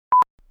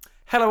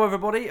Hello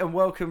everybody and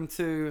welcome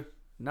to...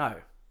 No.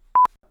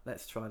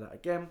 Let's try that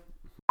again.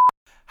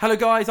 Hello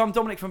guys, I'm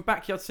Dominic from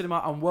Backyard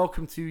Cinema and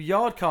welcome to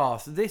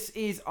Yardcast. This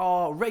is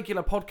our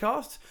regular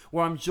podcast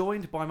where I'm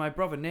joined by my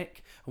brother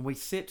Nick and we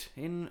sit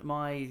in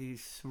my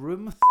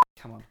room.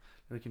 Come on,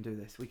 we can do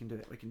this, we can do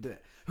it, we can do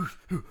it.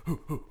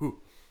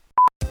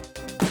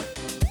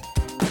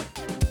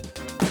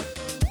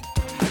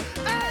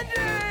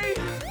 Andy!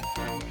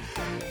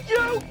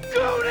 You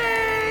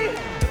goonie!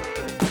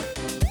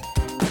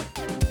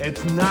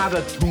 It's not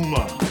a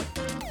tumor.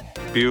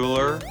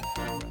 Bueller.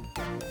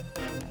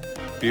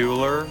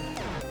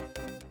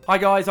 Hi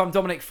guys, I'm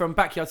Dominic from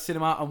Backyard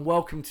Cinema and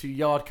welcome to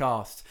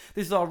Yardcast.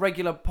 This is our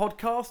regular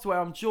podcast where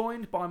I'm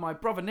joined by my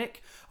brother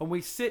Nick and we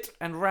sit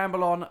and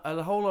ramble on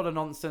a whole lot of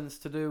nonsense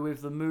to do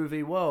with the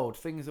movie world.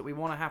 Things that we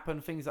want to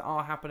happen, things that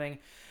are happening,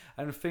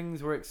 and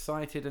things we're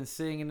excited and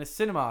seeing in the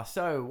cinema.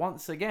 So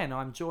once again,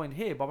 I'm joined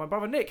here by my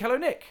brother Nick. Hello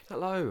Nick.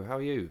 Hello, how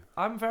are you?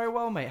 I'm very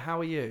well, mate. How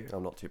are you?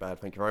 I'm not too bad,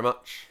 thank you very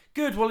much.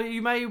 Good. Well,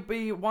 you may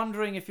be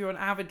wondering if you're an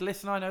avid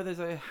listener. I know there's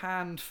a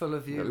handful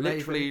of you.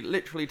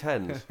 Literally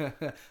tens.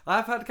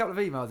 I've had a couple of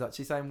emails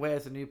actually saying,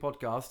 where's the new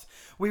podcast?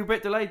 We were a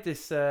bit delayed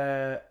this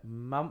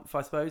month,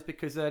 I suppose,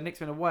 because Nick's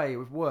been away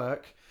with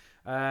work.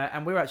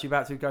 And we're actually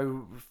about to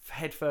go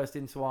head first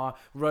into our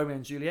Romeo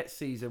and Juliet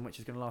season, which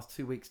is going to last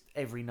 2 weeks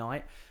every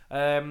night.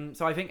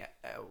 So I think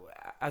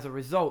as a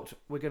result,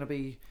 we're going to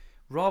be,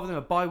 rather than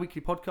a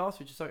bi-weekly podcast,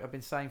 which is something I've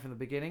been saying from the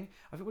beginning,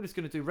 I think we're just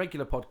going to do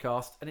regular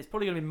podcasts, and it's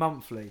probably going to be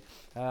monthly.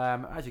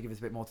 Actually give us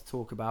a bit more to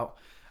talk about,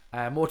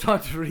 more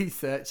time to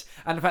research,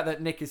 and the fact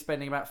that Nick is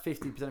spending about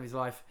 50% of his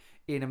life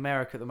in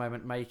America at the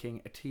moment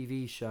making a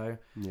TV show.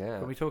 Yeah.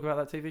 Can we talk about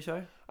that TV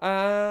show?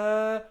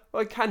 Well,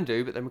 I can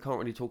do, but then we can't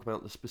really talk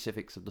about the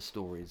specifics of the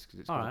stories because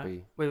it's going to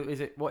be. Well,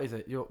 what is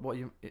it?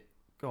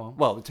 Go on.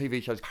 Well, the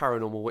TV show's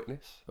Paranormal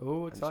Witness.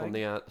 Oh, it's on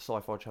the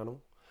Sci-Fi Channel.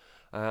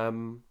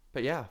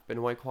 But yeah, been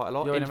away quite a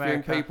lot. You're interviewing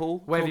in America.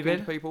 people. Where have you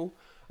been? To people.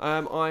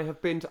 I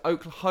have been to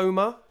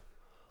Oklahoma.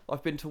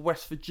 I've been to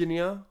West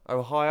Virginia,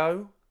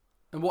 Ohio.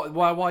 And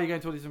why are you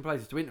going to all these different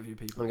places to interview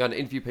people? I'm going to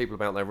interview people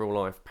about their real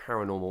life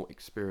paranormal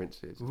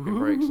experiences. It's been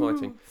very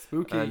exciting.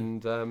 Spooky.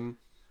 And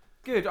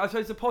good. I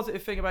suppose the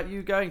positive thing about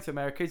you going to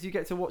America is you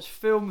get to watch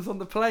films on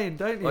the plane,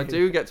 don't you? I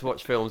do get to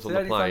watch films on the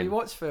It's the only time plane. you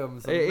watch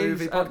films on It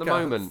movie is podcasts. at the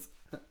moment.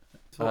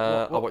 What?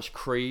 I watched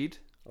Creed.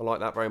 I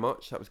like that very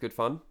much. That was good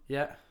fun.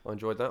 Yeah. I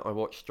enjoyed that. I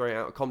watched Straight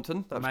Outta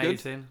Compton. That was good.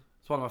 Amazing.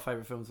 It's one of my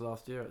favourite films of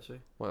last year,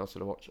 actually. What else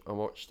did I watch? I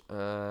watched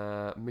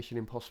Mission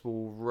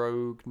Impossible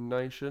Rogue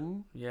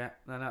Nation. Yeah,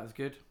 no, that was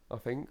good. I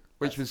think,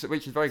 which is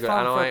very good.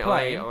 Fun And for a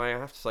plane. I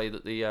have to say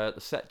that the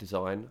set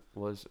design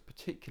was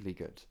particularly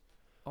good.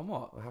 On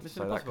what? I have to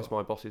Mission say that because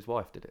my boss's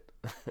wife did it.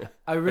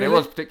 Oh, really? But it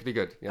was particularly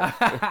good.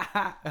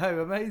 Yeah.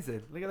 Oh,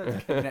 amazing. Look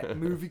at those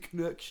movie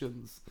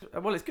connections.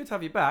 Well, it's good to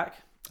have you back.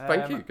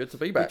 Thank you. Good to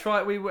be back.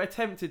 We were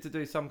attempted to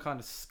do some kind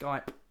of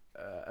Skype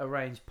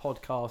arranged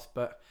podcast,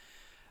 but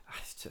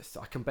it's just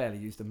I can barely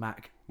use the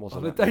Mac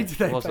on a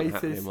day-to-day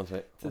basis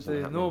to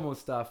do normal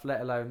stuff,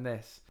 let alone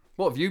this.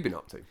 What have you been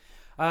up to?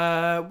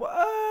 What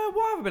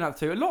have I been up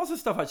to? Lots of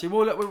stuff actually.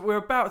 Well, look, we're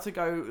about to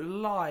go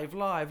live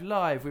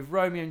with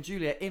Romeo and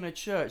Juliet in a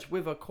church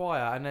with a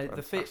choir, and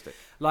the fit,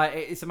 like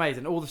it's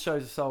amazing. All the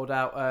shows are sold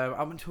out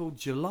up until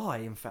July,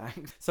 in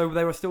fact. So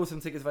there are still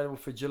some tickets available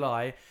for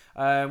July.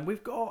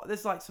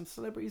 There's like some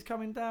celebrities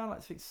coming down. Like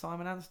I think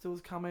Simon Anstell's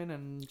coming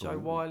and Joe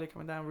Wiley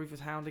coming down. Rufus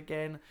Hound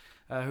again,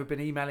 who've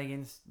been emailing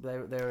in.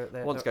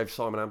 Once gave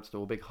Simon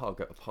Amstell a big hug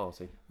at a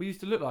party. We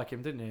used to look like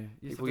him, didn't you?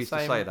 People used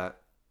to say that.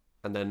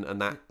 And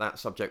that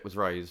subject was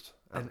raised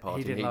at the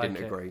party. He didn't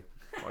agree.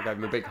 I gave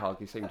him a big hug.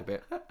 He seemed a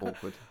bit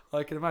awkward.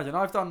 I can imagine.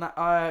 I've done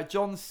that.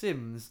 John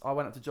Sims. I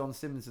went up to John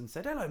Sims and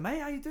said, "Hello, mate.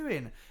 How you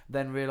doing?"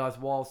 Then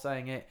realised while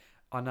saying it,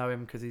 I know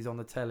him because he's on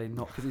the telly,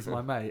 not because he's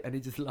my mate. And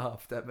he just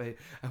laughed at me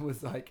and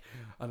was like,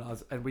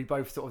 and we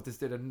both sort of just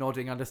did a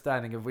nodding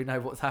understanding of we know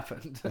what's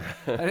happened,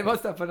 and it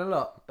must happen a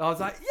lot. I was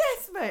like,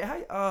 "Yes, mate.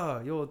 Hey,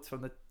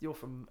 you're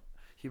from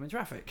Human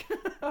Traffic."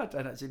 I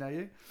don't actually know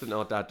you. Didn't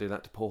our dad do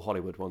that to Paul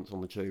Hollywood once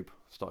on the tube?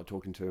 Started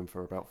talking to him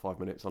for about 5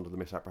 minutes under the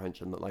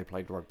misapprehension that they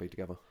played rugby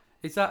together.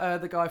 Is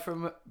that the guy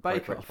from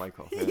Bake Off? Bake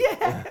Off, Yeah.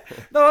 yeah.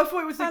 No, I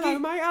thought it was the Hello,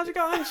 mate. How's it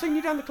going? I haven't seen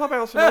you down the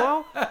clubhouse in a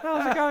while.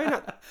 How's it going?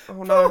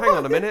 Oh no, hang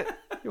on a minute.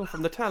 You're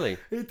from the telly.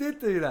 He did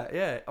do that,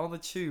 yeah, on the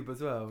tube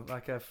as well,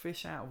 like a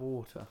fish out of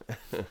water.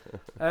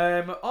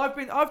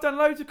 I've done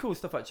loads of cool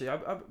stuff actually.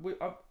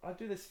 I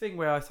do this thing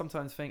where I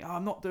sometimes think,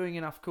 I'm not doing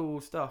enough cool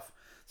stuff.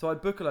 So I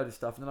book a load of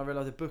stuff, and then I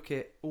realise I book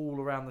it all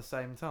around the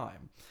same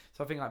time.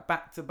 So I think like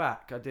back to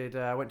back,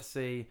 I went to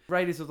see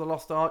Raiders of the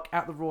Lost Ark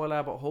at the Royal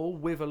Albert Hall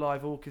with a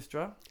live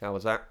orchestra. How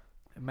was that?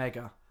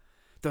 Mega.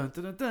 Dun,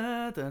 dun, dun,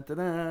 dun, dun, dun,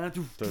 dun.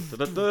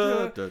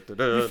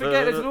 You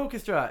forget there's an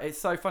orchestra. It's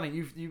so funny.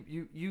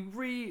 You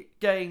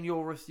regain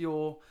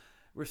your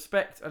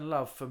respect and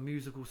love for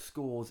musical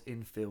scores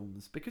in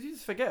films because you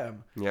just forget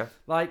them. Yeah.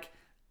 Like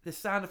the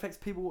sound effects,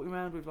 people walking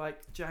around with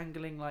like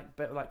jangling, like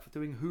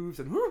doing hooves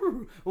and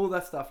all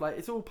that stuff. Like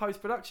it's all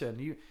post production.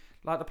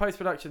 The post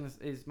production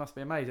must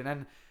be amazing.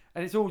 And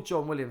And it's all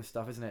John Williams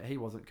stuff, isn't it? He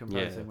wasn't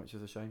composing, which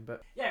is a shame.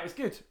 But yeah, it was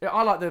good.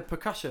 I like the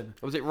percussion.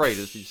 Was it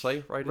Raiders, did you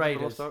say?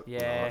 Raiders. Yeah.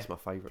 Oh, that's my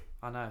favourite.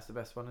 I know, it's the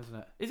best one, isn't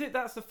it?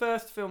 That's the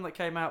first film that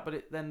came out,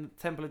 but then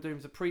Temple of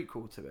Doom's a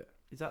prequel to it?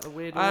 Is that the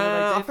weird order they did?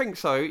 I think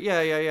so.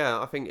 Yeah.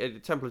 I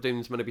think Temple of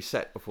Doom's meant to be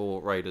set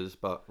before Raiders,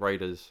 but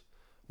Raiders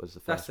was the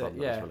first one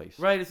that was released.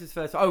 Raiders is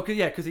first. Oh,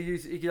 because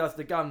he does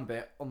the gun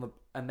bit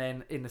and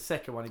then in the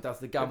second one he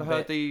does the gun bit. Ever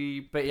heard the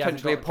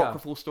potentially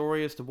apocryphal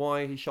story as to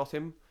why he shot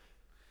him?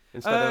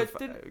 Instead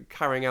of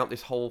carrying out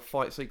this whole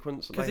fight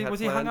sequence that they had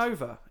was planned. he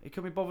hungover? He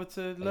couldn't be bothered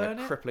to learn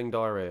it? Crippling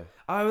diarrhea.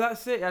 Oh,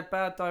 that's it. He had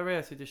bad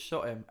diarrhea, so he just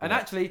shot him. And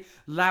actually,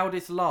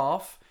 loudest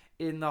laugh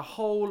in the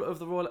whole of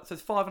the Royal... So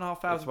it's 5,500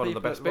 people. It's one of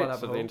the best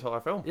bits of the entire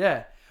film.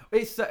 Yeah.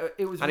 It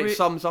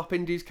sums up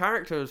Indy's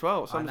character as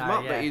well. It sums him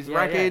up that he's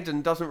ragged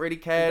and doesn't really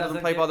care, doesn't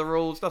play by the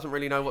rules, doesn't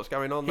really know what's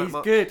going on that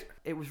much. He's good.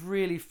 It was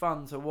really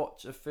fun to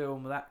watch a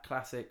film that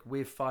classic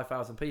with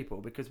 5,000 people,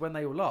 because when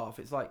they all laugh,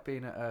 it's like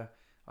being at a...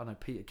 I don't know,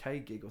 Peter Kay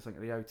gig or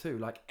something at the O2.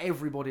 Like,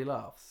 everybody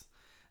laughs,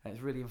 and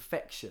it's really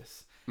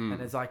infectious. And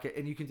there's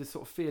and you can just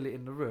sort of feel it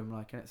in the room.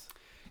 Like, and it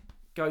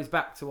goes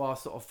back to our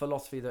sort of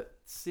philosophy that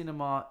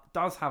cinema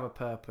does have a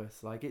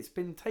purpose. Like, it's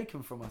been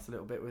taken from us a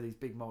little bit with these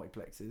big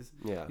multiplexes.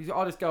 Yeah,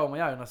 I just go on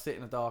my own. I sit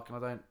in the dark and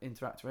I don't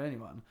interact with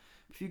anyone.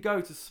 If you go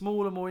to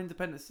smaller, more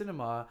independent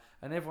cinema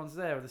and everyone's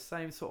there with the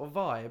same sort of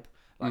vibe,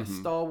 like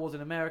Star Wars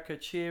in America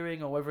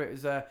cheering, or whether it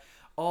was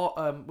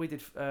we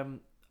did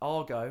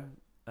Argo.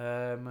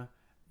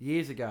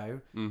 Years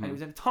ago, and it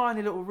was in a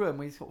tiny little room.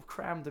 We sort of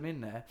crammed them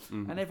in there,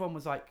 and everyone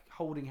was like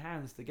holding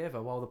hands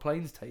together while the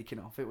plane's taking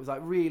off. It was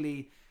like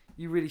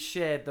you really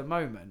shared the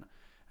moment.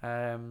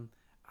 So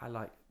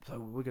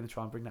we're going to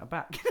try and bring that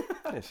back.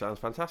 It sounds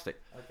fantastic.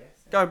 I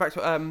guess. Going back to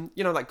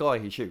that guy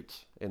he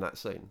shoots in that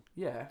scene.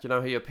 Yeah. Do you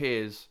know he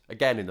appears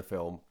again in the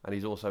film, and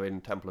he's also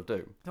in Temple of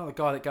Doom? Not the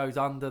guy that goes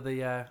under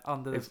the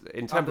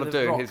in Temple of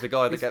Doom. rock. He's the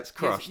guy that gets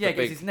crushed.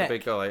 His neck. The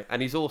big guy,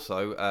 and he's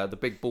also the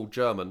big bald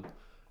German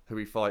who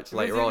he fights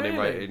later on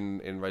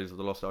in Raiders of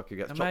the Lost Ark, who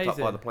gets chopped up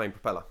by the plane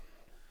propeller.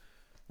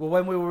 Well,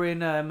 when we were in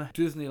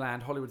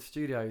Disneyland Hollywood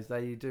Studios,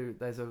 there's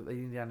the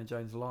Indiana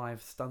Jones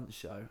live stunt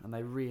show, and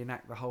they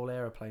reenact the whole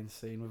aeroplane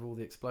scene with all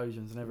the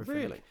explosions and everything.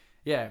 Really?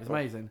 Yeah, it was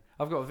amazing.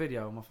 I've got a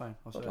video on my phone.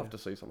 I'd love to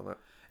see some of that.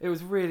 It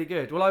was really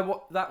good.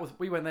 Well,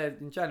 we went there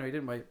in January,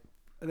 didn't we?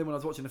 And then when I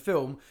was watching the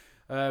film,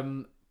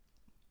 my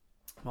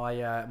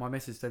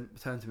missus turned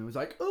to me and was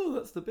like, "Oh,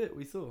 that's the bit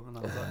we saw," and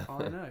I was like,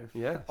 "I know."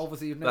 Yeah.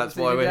 Obviously, you've never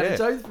seen Indiana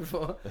Jones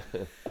before.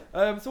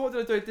 So what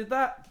did I do? I did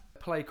that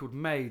play called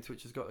Maids,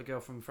 which has got the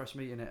girl from Fresh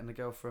Meat in it and the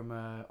girl from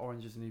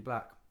Orange Is the New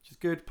Black, which is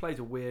good. Plays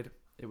are weird.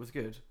 It was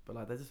good, but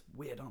like they're just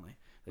weird, aren't they?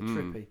 They're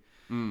trippy.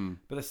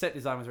 But the set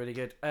design was really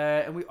good.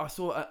 And I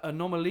saw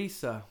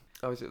Anomalisa.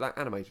 Oh, is it that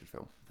animated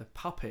film? The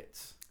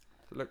puppets.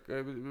 Look,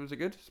 was it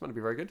good? It's meant to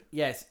be very good.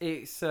 Yes,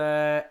 it's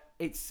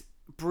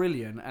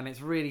brilliant, and it's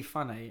really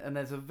funny, and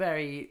there's a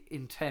very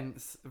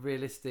intense,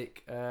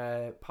 realistic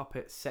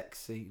puppet sex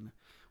scene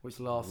which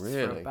lasts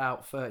for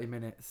about 30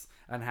 minutes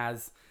and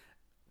has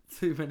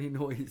too many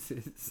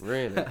noises.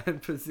 Really?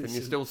 And positions. Can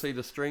you still see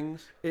the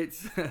strings? It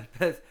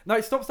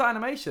stops the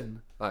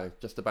animation. Oh,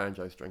 just the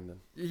banjo string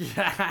then.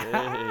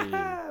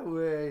 Yeah.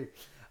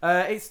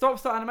 It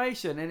stops the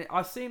animation, and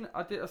I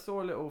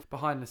saw a little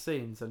behind the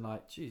scenes, and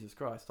like, Jesus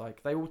Christ,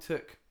 like they all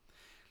took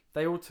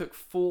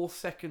 4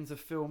 seconds of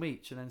film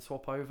each and then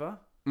swap over.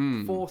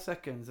 4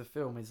 seconds of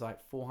film is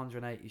like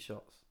 480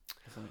 shots.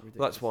 Well,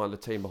 that's why the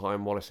team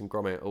behind Wallace and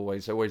Gromit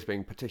always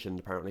being petitioned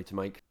apparently to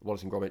make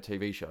Wallace and Gromit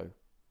TV show.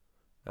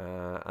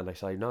 And they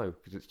say no,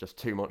 because it's just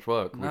too much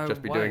work. We'd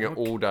just be doing it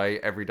all day,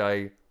 every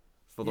day,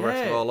 for the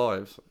rest of our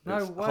lives.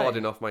 It's hard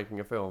enough making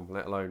a film,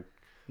 let alone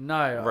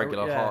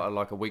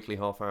like a weekly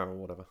half hour or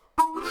whatever.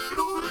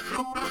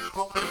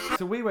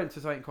 So we went to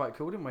something quite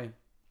cool, didn't we?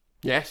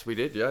 Yes, we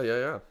did.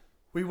 Yeah.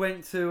 We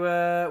went to,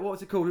 what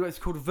was it called? It was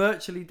called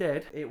Virtually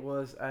Dead. It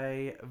was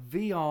a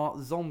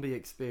VR zombie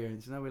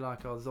experience. You know, we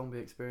like our zombie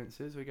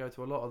experiences. We go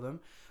to a lot of them.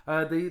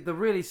 The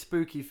really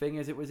spooky thing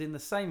is it was in the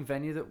same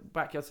venue that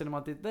Backyard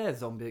Cinema did their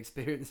zombie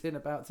experience in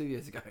about 2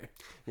 years ago.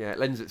 Yeah, it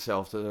lends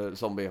itself to the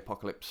zombie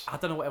apocalypse. I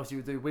don't know what else you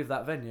would do with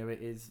that venue.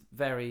 It is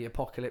very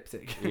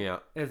apocalyptic. Yeah.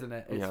 Isn't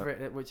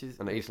it? Which is...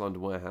 An East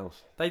London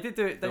warehouse. They did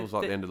do it. Feels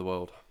like the end of the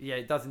world. Yeah,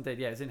 it does indeed.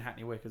 Yeah, it's in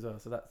Hackney Wick as well.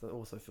 So that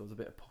also feels a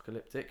bit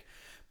apocalyptic.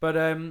 But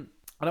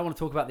I don't want to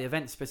talk about the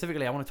event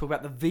specifically. I want to talk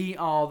about the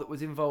VR that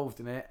was involved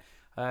in it,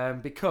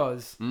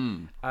 because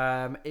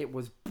it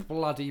was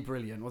bloody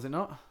brilliant, was it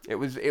not? It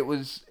was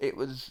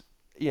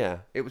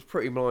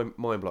pretty mind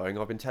blowing.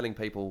 I've been telling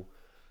people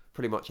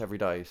pretty much every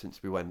day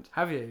since we went.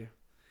 Have you?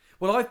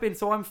 Well,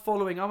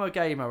 I'm a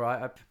gamer,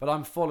 right? But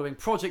I'm following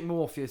Project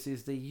Morpheus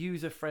is the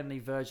user-friendly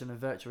version of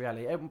virtual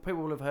reality.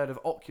 People will have heard of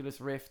Oculus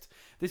Rift.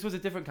 This was a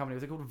different company.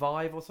 Was it called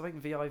Vive or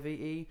something?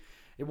 VIVE?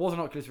 It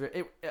wasn't Oculus Rift.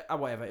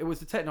 Whatever. It was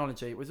the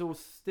technology. It was all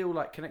still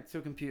like connected to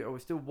a computer. We were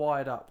still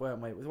wired up,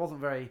 weren't we? It wasn't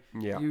very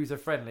user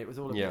friendly. It was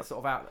all a bit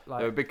sort of out. Like,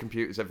 there were big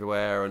computers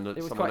everywhere, and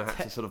someone had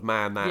to sort of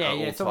man that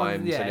at all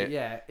times.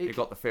 You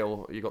got the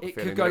feel. You got the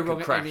feeling it could go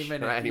wrong crash at any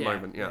minute. At any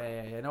moment.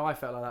 Yeah. No, I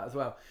felt like that as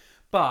well.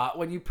 But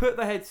when you put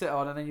the headset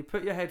on and then you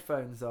put your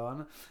headphones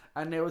on,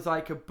 and there was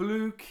like a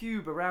blue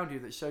cube around you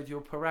that showed your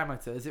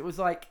parameters. It was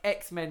like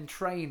X-Men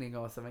training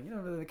or something. You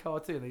know, in the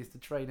cartoon they used to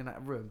train in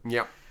that room.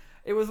 Yeah.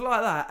 It was like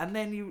that, and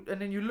then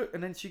you look,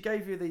 and then she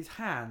gave you these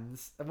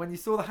hands, and when you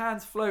saw the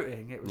hands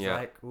floating, it was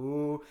like,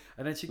 ooh,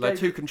 and then she gave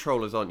two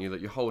controllers, aren't you,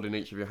 that you hold in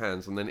each of your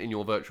hands, and then in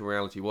your virtual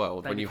reality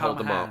world, when you hold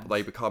them up,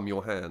 they become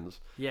your hands,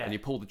 and you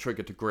pull the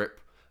trigger to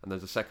grip, and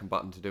there's a second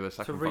button to do a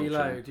second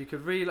function. You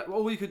could reload.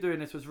 All you could do in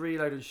this was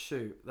reload and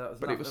shoot.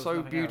 It was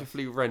so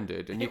beautifully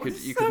rendered, and you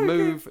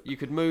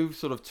could move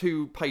sort of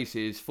 2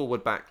 paces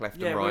forward, back, left,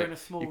 and right. We're in a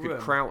small room. You could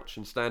crouch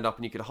and stand up,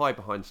 and you could hide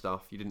behind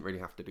stuff. You didn't really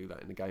have to do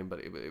that in the game,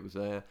 but it was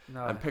there.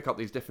 No. And pick up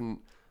these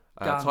different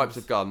types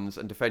of guns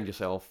and defend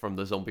yourself from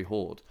the zombie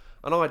horde.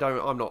 And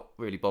I'm not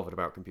really bothered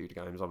about computer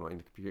games. I'm not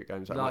into computer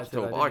games that much at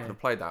all. But I could have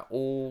played that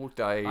all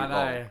day long. I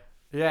know.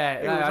 Yeah,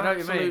 it was I know what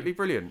you mean. Absolutely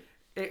brilliant.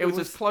 It was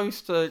as close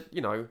to,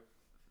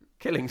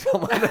 killing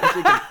someone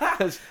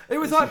as it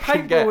was like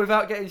paintball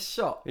without getting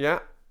shot. Yeah.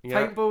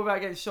 Paintball without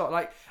getting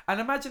shot.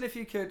 And imagine if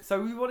you could. So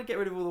we want to get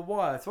rid of all the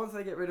wires. Once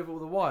they get rid of all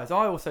the wires,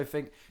 I also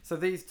think so.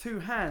 These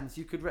 2 hands,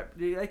 they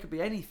could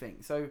be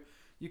anything. So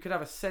you could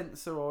have a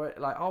sensor, or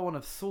I want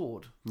a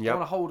sword. I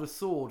want to hold a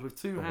sword with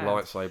 2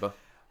 hands.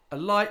 A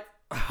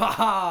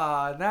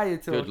lightsaber. Now you're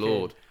talking. Good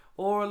lord.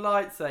 Or a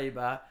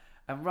lightsaber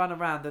and run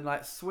around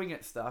and swing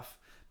at stuff.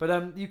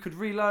 But you could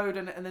reload,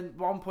 and then at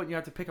one point you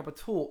had to pick up a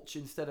torch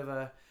instead of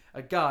a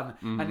gun,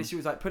 and she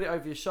was like, put it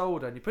over your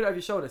shoulder, and you put it over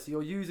your shoulder, so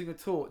you're using a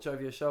torch over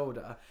your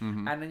shoulder,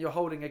 and then you're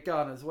holding a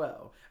gun as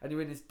well, and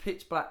you're in this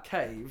pitch black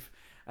cave,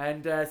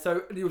 and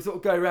so you would sort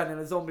of go around,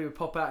 and a zombie would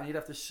pop out, and you'd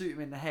have to shoot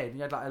him in the head, and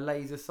you had like a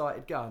laser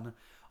sighted gun.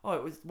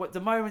 It was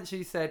the moment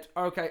she said,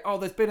 okay,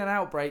 there's been an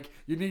outbreak,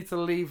 you need to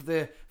leave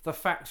the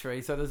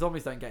factory so the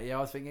zombies don't get you.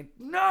 I was thinking,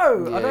 no,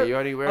 we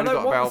only got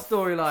about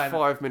storyline.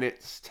 5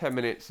 minutes, 10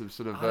 minutes of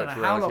sort of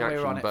virtual reality action. I don't know how long we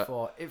were on it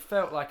for. It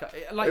felt like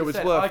it was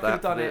worth I could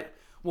have done that, it.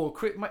 Well,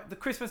 the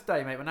Christmas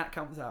day, mate, when that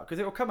comes out, because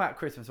it will come out at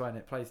Christmas, won't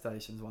it?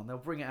 PlayStation's one. They'll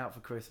bring it out for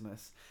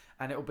Christmas,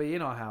 and it'll be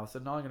in our house,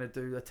 and I'm going to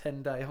do a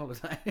 10-day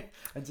holiday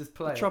and just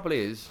play. The trouble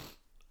is,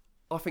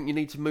 I think you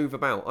need to move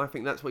about. I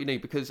think that's what you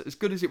need, because as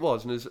good as it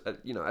was, and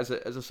as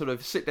a sort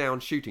of sit-down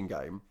shooting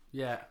game,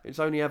 it's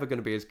only ever going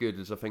to be as good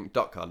as I think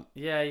Duck Hunt.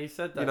 Yeah, you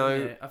said that.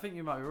 I think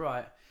you might be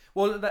right.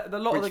 Well,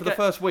 the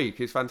first week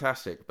is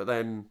fantastic, but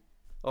then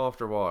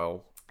after a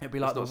while. It'll be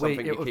like the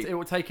Wii. It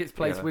will take its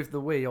place with the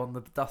Wii on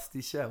the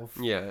dusty shelf.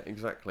 Yeah,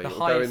 exactly. The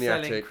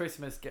highest-selling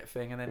Christmas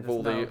thing, and then with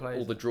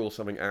all the draw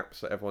something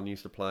apps that everyone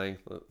used to play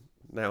that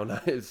now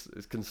is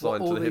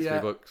consigned to the history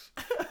books.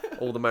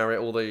 all the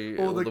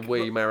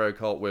Wii Mario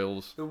Kart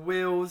wheels. The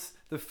wheels,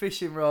 the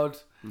fishing rod.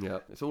 Yeah,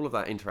 it's all of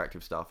that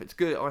interactive stuff. It's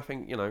good. I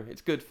think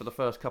it's good for the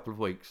first couple of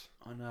weeks.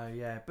 I know,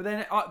 yeah, but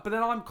then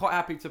I'm quite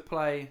happy to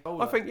play.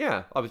 I think,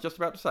 I was just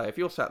about to say, if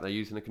you're sat there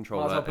using a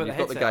controller and you've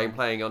got the game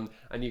playing on,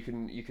 and you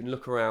can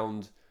look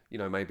around,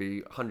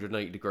 maybe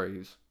 180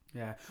 degrees.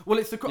 Yeah, well,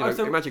 it's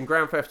the imagine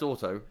Grand Theft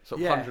Auto,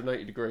 sort of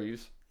 180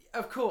 degrees.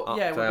 Of course, up,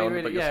 it would down, be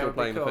really, but you're still it would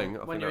playing be cool the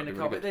thing. when you're in the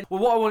car. Really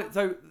Well, what I wanted,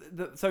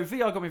 so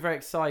VR got me very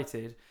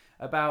excited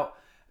about.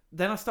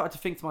 Then I started to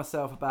think to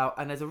myself about,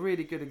 and there's a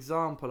really good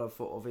example I've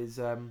thought of is,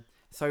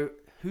 so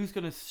who's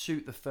going to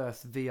shoot the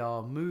first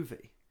VR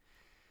movie?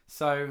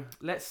 So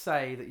let's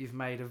say that you've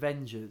made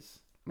Avengers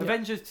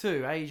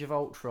 2, Age of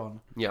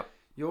Ultron. Yeah.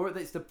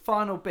 It's the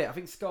final bit. I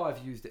think Sky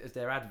have used it as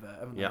their advert,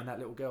 haven't they? And that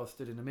little girl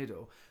stood in the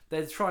middle.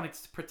 They're trying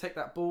to protect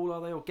that ball,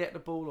 are they? Or get the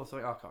ball or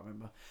something? I can't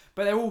remember.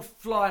 But they're all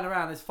flying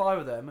around. There's 5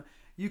 of them.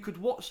 You could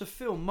watch the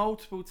film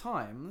multiple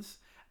times,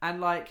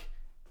 and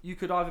you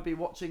could either be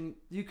watching.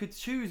 You could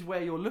choose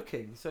where you're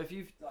looking. So if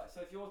you're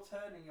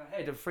turning your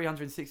head at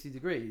 360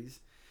 degrees,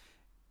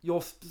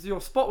 your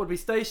spot would be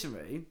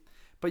stationary.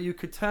 But you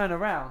could turn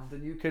around,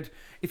 and you could,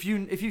 if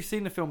you've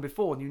seen the film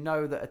before and you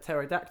know that a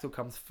pterodactyl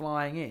comes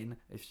flying in,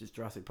 it's just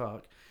Jurassic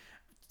Park,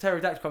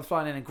 pterodactyl comes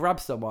flying in and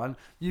grabs someone,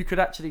 you could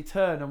actually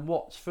turn and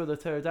watch for the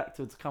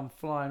pterodactyl to come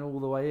flying all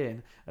the way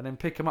in, and then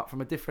pick them up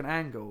from a different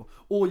angle.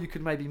 Or you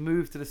could maybe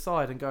move to the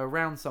side and go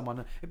around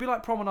someone. It'd be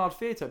like Promenade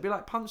Theatre. It'd be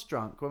like Punch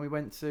Drunk when we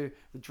went to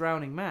The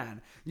Drowning Man.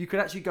 You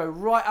could actually go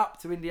right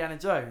up to Indiana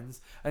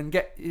Jones and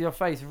get your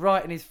face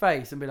right in his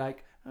face and be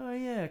like, oh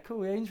yeah,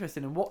 cool, yeah,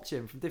 interesting, and watch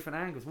him from different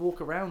angles,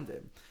 walk around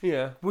him.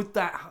 Yeah. Would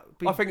that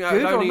be good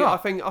or not?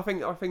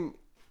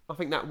 I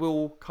think that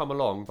will come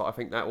along, but I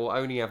think that will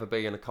only ever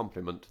be an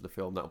accompaniment to the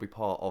film. That will be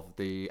part of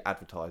the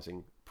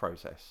advertising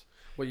process.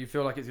 Well, you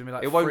feel like it's going to be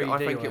like it won't. 3D I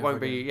think it won't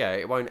be. again. Yeah,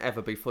 it won't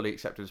ever be fully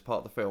accepted as part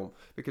of the film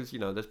because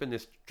there's been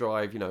this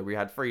drive. We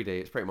had 3D.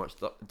 It's pretty much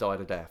died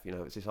a death.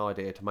 It's this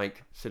idea to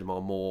make cinema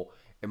more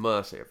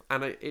immersive,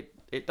 and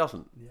it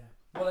doesn't. Yeah.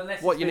 Well,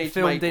 unless what you need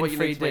to make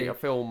a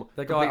film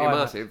completely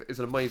immersive is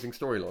an amazing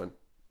storyline.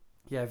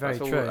 Yeah, very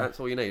true. That's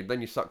all you need.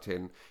 Then you're sucked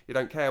in. You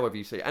don't care whether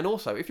you see it. And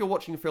also, if you're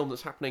watching a film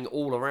that's happening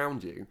all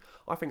around you,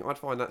 I think I'd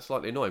find that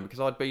slightly annoying because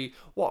I'd be...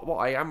 What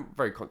I am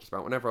very conscious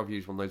about whenever I've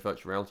used one of those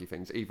virtual reality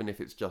things, even if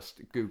it's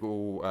just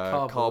Google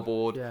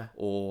Cardboard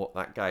or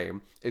that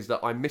game, is that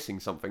I'm missing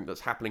something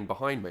that's happening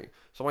behind me.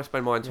 So I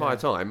spend my entire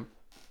time...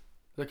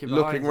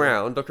 Looking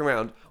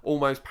around,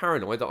 almost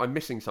paranoid that I'm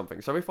missing something.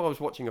 So if I was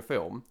watching a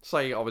film,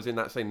 say I was in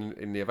that scene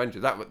in the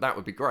Avengers, that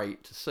would be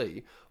great to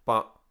see,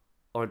 but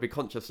I'd be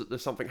conscious that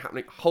there's something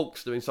happening.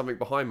 Hulk's doing something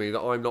behind me that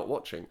I'm not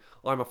watching.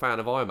 I'm a fan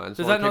of Iron Man,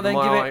 so I'm keeping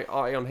my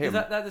eye on him.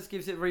 That just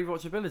gives it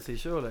rewatchability,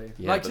 surely.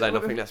 Yeah, but then I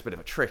think that's a bit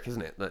of a trick,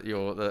 isn't it? That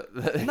you're the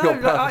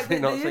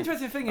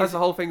interesting thing is that's the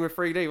whole thing with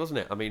 3D, wasn't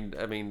it? I mean,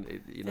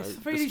 the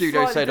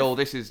studio said, "Oh,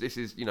 this is the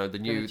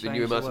new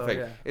immersive thing."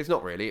 Yeah. It's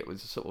not really. It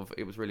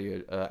was really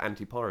an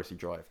anti-piracy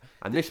drive,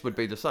 and this would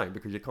be the same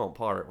because you can't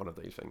pirate one of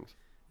these things.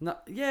 No,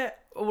 yeah.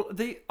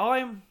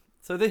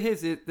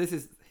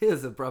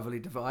 Here's a brotherly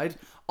divide.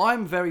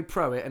 I'm very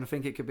pro it and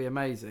think it could be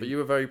amazing. But you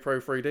were very pro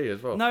 3D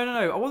as well. No.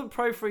 I wasn't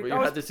pro 3D. We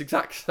had this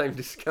exact same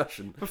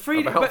discussion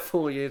about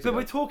 4 years ago. But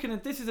we're talking,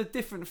 and this is a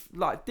different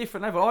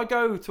level. I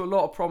go to a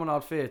lot of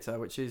promenade theatre,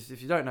 which is,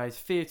 if you don't know, it's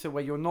theatre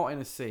where you're not in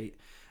a seat,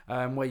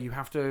 where you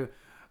have to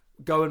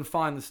go and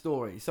find the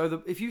story.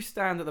 So if you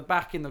stand at the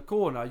back in the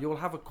corner, you'll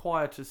have a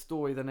quieter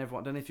story than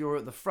everyone. Than if you're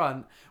at the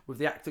front with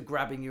the actor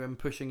grabbing you and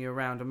pushing you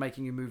around and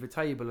making you move a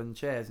table and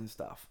chairs and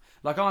stuff.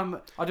 Like I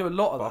do a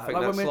lot of that.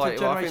 I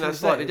think that's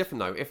slightly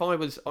different though.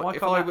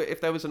 If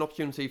there was an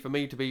opportunity for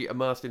me to be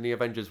immersed in the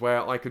Avengers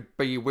where I could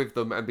be with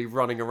them and be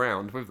running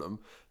around with them,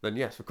 then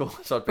yes, of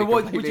course I'd be.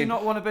 But would you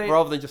not want to be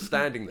rather than just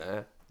standing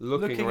there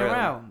looking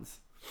around?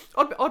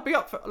 I'd be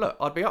up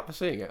for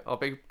seeing it. I'd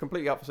be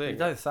completely up for seeing it. You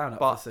don't sound up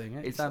for seeing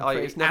it.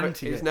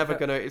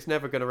 It's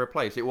never gonna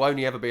replace. It will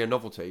only ever be a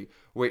novelty.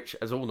 Which,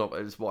 as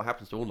what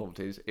happens to all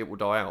novelties, it will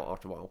die out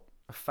after a while.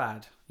 A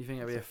fad. You think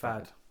it'll be a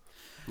fad?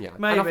 Yeah,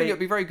 maybe. And I think it'd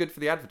be very good for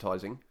the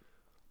advertising.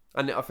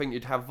 And I think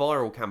you'd have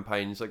viral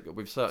campaigns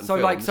with certain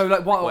films.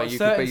 What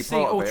certain scene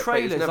or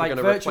trailers, like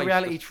virtual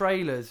reality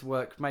trailers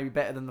work maybe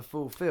better than the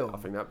full film. I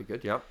think that'd be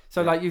good, yeah.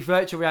 So like you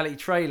virtual reality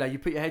trailer, you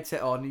put your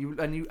headset on,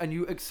 and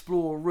you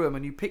explore a room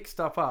and you pick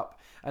stuff up,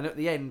 and at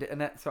the end,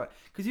 and that's right,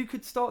 because you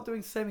could start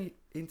doing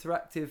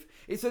semi-interactive.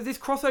 It's this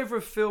crossover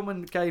of film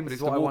and games. But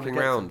it's the walking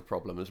around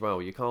problem as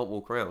well. You can't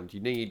walk around. You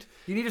need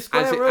a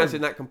square room. As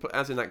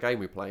in that game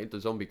we played, the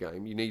zombie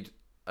game. You need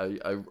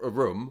a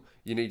room.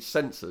 You need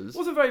sensors. It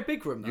wasn't a very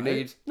big room though. You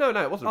need no,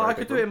 it wasn't. I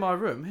could do it in my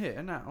room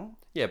here now.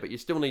 Yeah, but you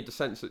still need the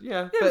sensors.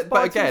 Yeah,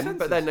 but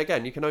then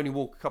again, you can only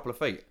walk a couple of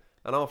feet,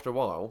 and after a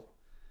while,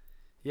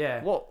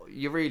 what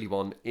you really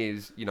want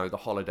is the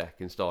holodeck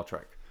in Star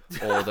Trek.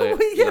 Or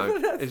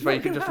is where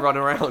you can just run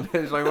around.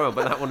 It's like, well,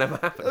 but that will never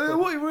happen.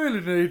 What you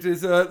really need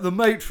is the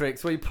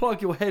Matrix, where you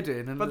plug your head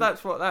in. But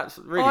that's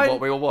really what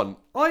we all want.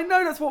 I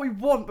know that's what we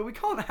want, but we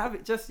can't have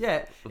it just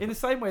yet. In the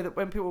same way that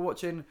when people are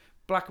watching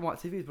black and white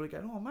TVs, we're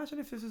going, imagine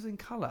if this was in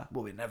colour.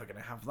 Well, we're never going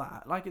to have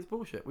that. Like, it's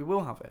bullshit. We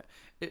will have it.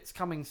 It's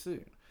coming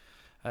soon.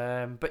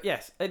 But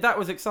yes, that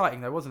was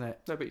exciting though, wasn't it?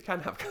 No, but you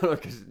can have colour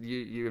because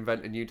you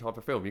invent a new type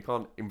of film. You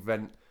can't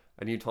invent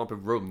a new type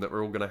of room that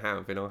we're all going to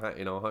have in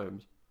our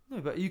homes.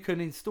 No, but you can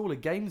install a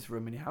games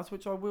room in your house,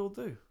 which I will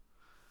do.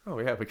 Oh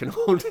yeah, we can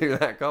all do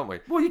that, can't we?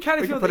 Well, you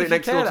can if you put it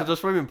next door to the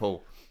swimming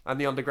pool and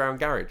the underground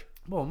garage.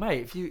 Well,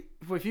 mate,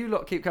 if you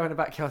lot keep going to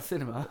backyard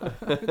cinema,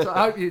 which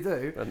I hope you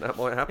do, and that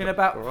might happen in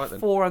about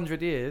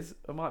 400 years,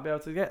 I might be able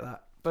to get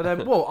that. But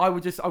I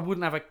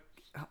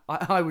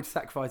would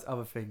sacrifice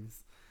other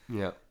things.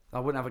 Yeah. I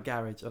wouldn't have a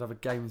garage. I'd have a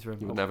games room.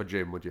 You wouldn't have a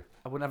gym, would you?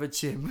 I wouldn't have a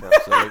gym.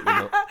 Absolutely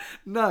not.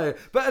 No,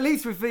 but at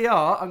least with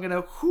VR, I'm going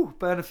to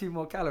burn a few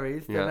more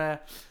calories. Yeah.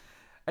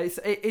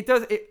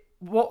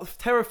 What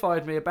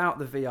terrified me about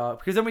the VR,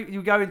 because then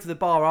you go into the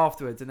bar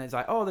afterwards and it's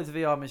like, there's a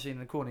VR machine in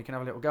the corner, you can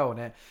have a little go on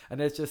it, and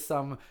there's just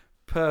some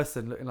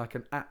person looking like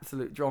an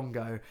absolute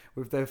drongo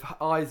with their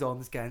eyes on,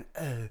 just going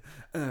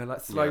like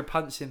slow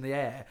punch in the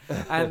air,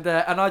 and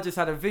I just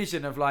had a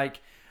vision of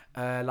not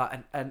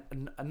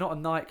a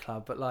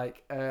nightclub, but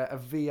like a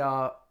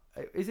VR.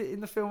 Is it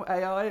in the film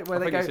AI? I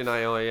think it's in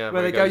AI, yeah.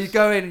 Where you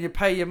go in and you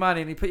pay your money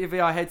and you put your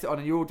VR headset on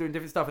and you're all doing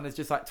different stuff and there's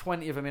just like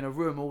 20 of them in a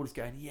room all just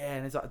going, yeah,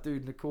 and there's like a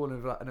dude in the corner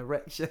with like an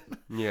erection.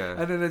 Yeah.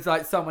 And then there's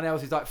like someone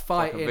else who's like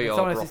fighting and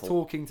someone else is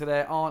talking to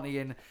their auntie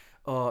and...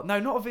 no,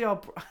 not a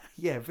VR...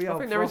 VR... I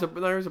think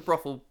there is a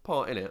brothel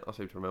part in it, I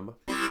seem to remember.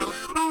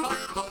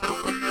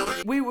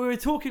 We were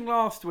talking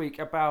last week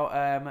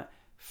about...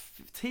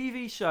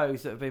 TV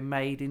shows that have been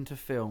made into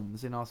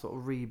films in our sort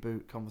of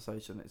reboot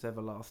conversation. It's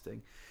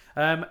everlasting.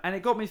 And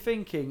it got me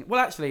thinking, well,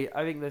 actually,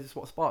 I think that's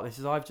what sparked this,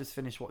 is I've just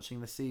finished watching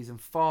the season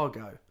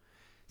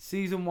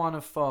 1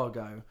 of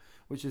Fargo,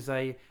 which is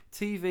a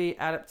TV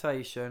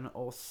adaptation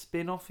or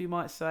spin-off, you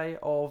might say,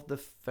 of the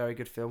very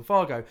good film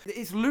Fargo.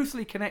 It's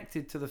loosely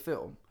connected to the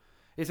film.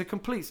 It's a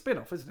complete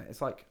spin-off, isn't it?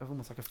 It's like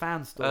almost like a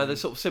fan story. There's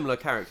sort of similar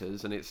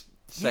characters, and it's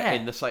set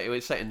in the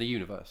it's set in the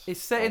universe.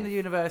 It's set in the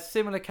universe,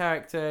 similar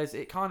characters.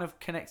 It kind of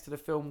connects to the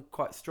film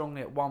quite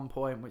strongly at one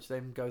point, which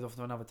then goes off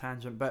to another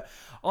tangent. But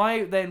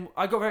I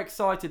got very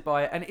excited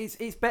by it, and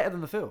it's better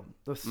than the film.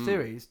 The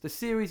series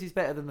is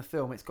better than the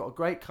film. It's got a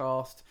great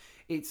cast.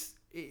 It's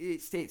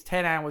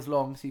 10 hours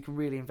long, so you can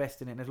really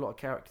invest in it. And there's a lot of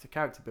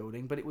character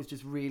building, but it was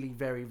just really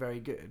very,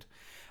 very good.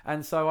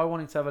 And so I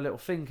wanted to have a little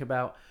think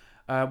about.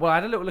 I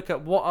had a little look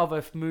at what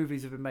other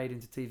movies have been made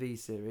into TV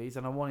series,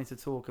 and I wanted to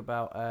talk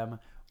about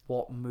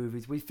what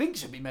movies we think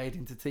should be made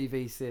into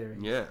TV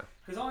series. Yeah.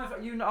 Because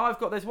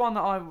there's one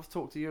that I've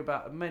talked to you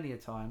about many a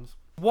times.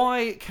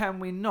 Why can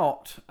we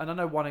not? And I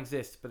know one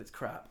exists, but it's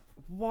crap.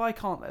 Why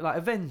can't they? Like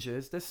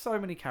Avengers? There's so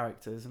many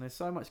characters and there's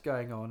so much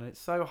going on, and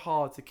it's so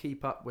hard to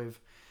keep up with.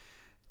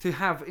 To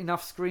have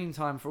enough screen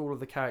time for all of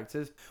the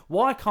characters.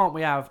 Why can't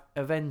we have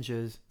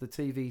Avengers, the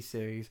TV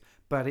series,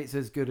 but it's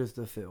as good as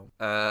the film?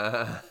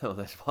 Well,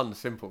 there's one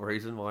simple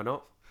reason. Why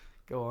not?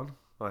 Go on.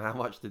 Well, how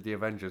much did the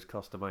Avengers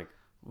cost to make?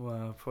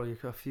 Well, probably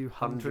a few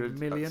hundred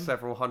million.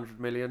 Several hundred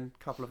million,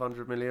 couple of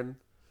 100 million.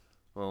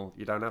 Well,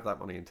 you don't have that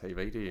money in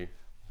TV, do you?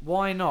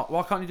 Why not?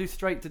 Why can't you do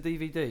straight to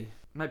DVD?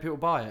 Make people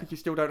buy it. You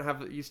still don't have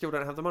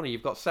the money.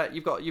 You've got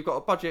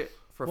a budget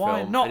for a Why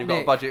film, not, and you've got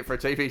Nick? a budget for a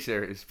TV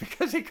series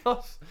because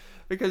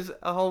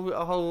a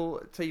whole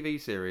TV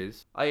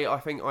series. I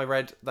think I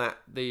read that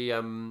the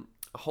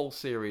a whole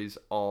series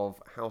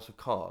of House of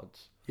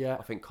Cards. Yeah.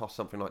 I think cost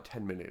something like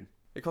 10 million.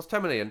 It costs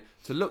 10 million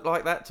to look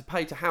like that,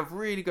 to have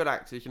really good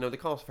actors. You know, the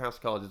cast of House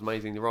of Cards is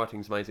amazing. The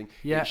writing's amazing.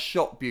 Yeah. It's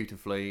shot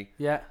beautifully.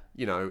 Yeah.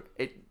 You know,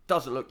 it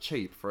doesn't look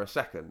cheap for a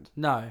second.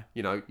 No.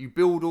 You know, you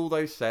build all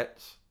those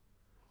sets.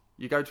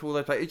 You go to all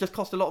those places. It just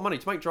costs a lot of money.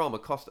 To make drama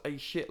cost a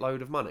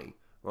shitload of money,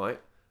 right?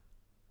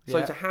 So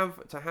Yeah.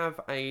 to have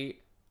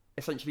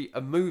essentially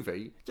a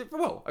movie.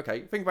 Well,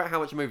 okay. Think about how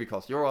much a movie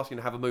costs. You're asking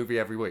to have a movie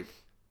every week.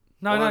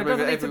 No, it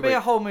doesn't need to be a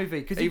whole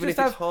movie because Even if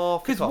it's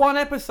half. Because one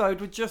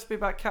episode would just be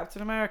about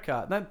Captain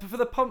America. No, for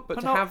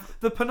the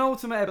the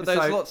penultimate episode.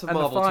 But there's lots of and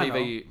Marvel the final,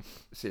 TV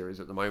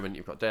series at the moment.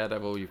 You've got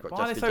Daredevil. You've got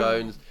Why are they Jessica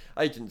so- Jones,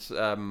 Agents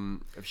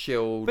of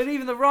Shield. But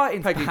even the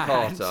writing's Peggy bad.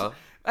 Carter.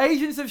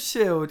 Agents of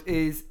Shield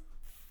is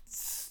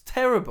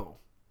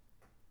terrible.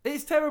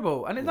 It's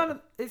terrible, and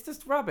it's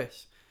just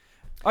rubbish.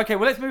 Okay,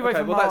 well let's move away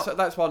from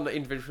that's one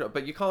individual,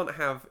 but you can't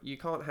have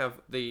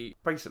the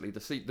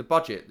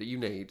budget that you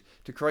need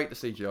to create the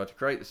CGI, to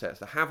create the sets,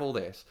 to have all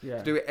this,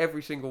 to do it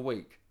every single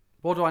week.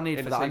 What do I need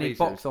in for a that? I TV need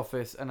box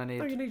office, and I need.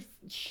 No, you need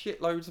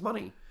shitloads of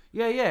money.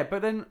 Yeah,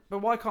 but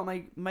why can't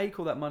they make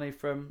all that money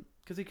from?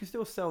 Because you can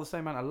still sell the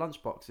same amount of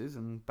lunch boxes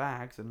and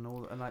bags and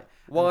all, and like.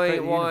 Why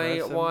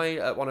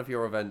at one of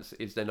your events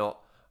is there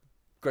not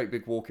great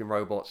big walking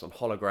robots and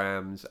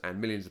holograms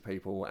and millions of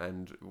people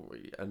and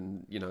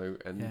you know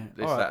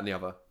this, that, and the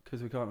other?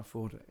 Because we can't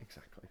afford it.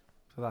 Exactly.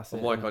 So that's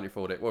and it. why can't you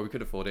afford it? Well, we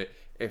could afford it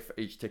if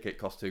each ticket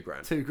cost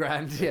 $2,000.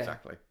 $2,000, yeah.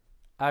 Exactly.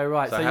 Oh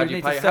right. So how do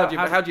you pay?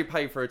 How do you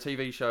pay for a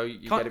TV show?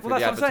 You get it for the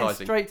advertising. What I'm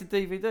saying, straight to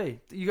DVD.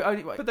 You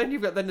only. But then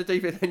you've got the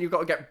DVD. Then you've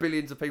got to get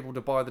billions of people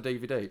to buy the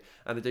DVD,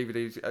 and the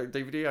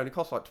DVD only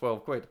costs like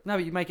 £12. No,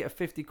 but you make it a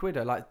 50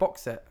 quidder, like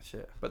box set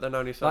shit. But then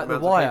only certain Like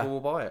amounts of people will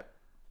buy it.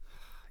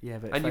 Yeah,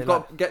 but and you've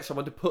got to get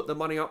someone to put the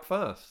money up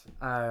first.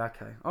 Oh,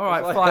 okay. All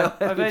right,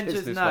 fine.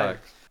 Avengers, no.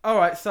 Works. All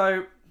right,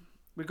 so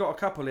we've got a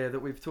couple here that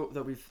we've talked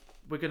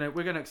we're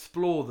gonna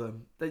explore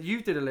them. That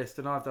you did a list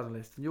and I've done a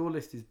list, and your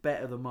list is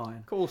better than mine.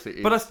 Of course it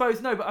is. But I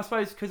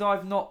suppose because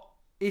I've not.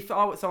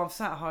 So I'm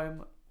sat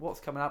home. What's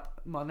coming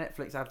up? My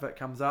Netflix advert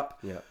comes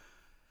up.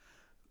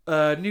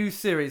 Yeah. New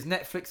series,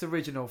 Netflix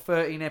original,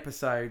 13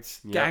 episodes,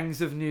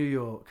 Gangs of New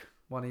York.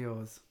 One of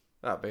yours.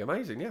 That'd be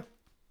amazing. Yeah.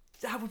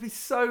 That would be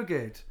so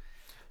good.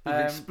 You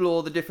can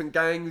explore the different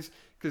gangs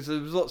because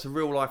there's lots of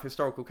real life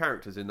historical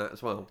characters in that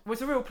as well. Well,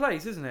 it's a real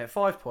place, isn't it?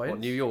 5 points. What,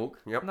 New York?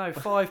 Yep. No,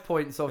 5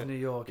 points of New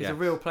York. It's a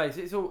real place.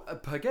 It's all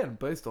again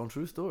based on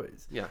true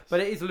stories. Yes. But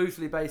it is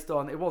loosely based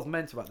on. It was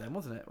meant to back then,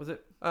 wasn't it? Was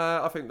it?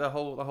 I think the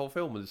whole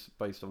film was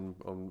based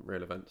on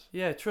real events.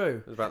 Yeah,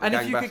 true. It was about the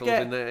gang battles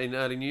in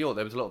early New York.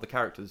 There was a lot of the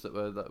characters that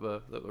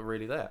were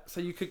really there.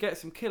 So you could get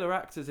some killer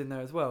actors in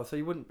there as well. So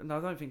you wouldn't. No, I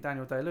don't think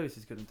Daniel Day-Lewis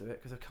is going to do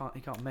it because he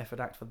can't method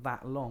act for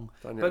that long.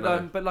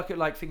 But look at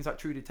like things like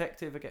True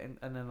Detective again,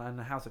 and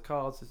then House of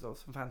Cards. There's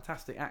some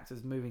fantastic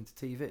actors moving to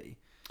TV.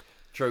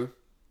 True.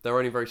 They're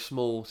only very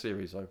small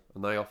series though,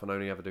 and they often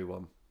only ever do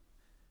one.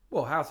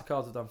 Well, House of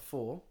Cards have done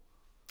 4.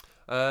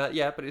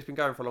 Yeah, but it's been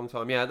going for a long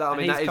time. Yeah, that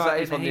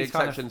is one of the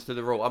exceptions to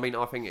the rule. I mean,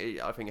 I think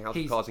House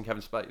of Cards and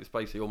Kevin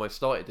Spacey almost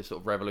started this sort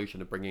of revolution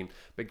of bringing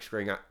big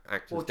screen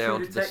actors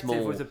down to the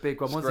small was a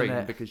big one, screen, wasn't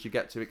it? because you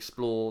get to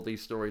explore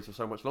these stories for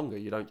so much longer.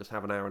 You don't just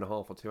have an hour and a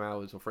half or 2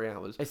 hours or 3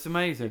 hours. It's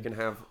amazing. You can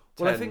have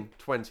 10,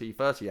 20,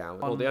 30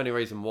 hours. Well, the only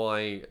reason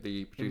why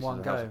the producers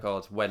of House of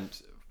Cards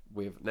went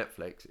with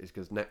Netflix is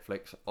because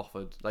Netflix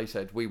offered. They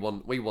said we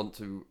want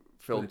to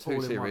film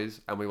 2 series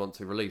and we want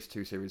to release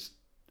 2 series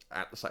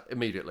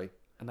immediately.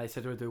 And they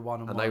said we'll do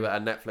one on and one. they were,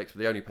 and Netflix were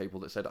the only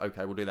people that said,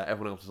 okay, we'll do that.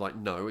 Everyone else was like,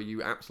 no, are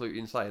you absolutely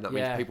insane? That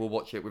means people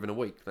watch it within a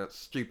week. That's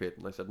stupid.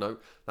 And they said, no,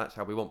 that's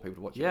how we want people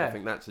to watch it. Yeah. I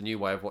think that's a new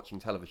way of watching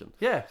television.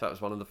 Yeah. So that was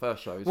one of the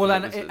first shows. Well,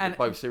 and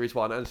both Series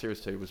 1 and Series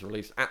 2 was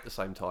released at the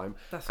same time.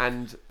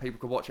 And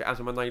people could watch it as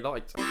and when they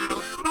liked.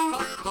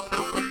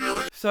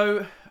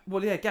 So,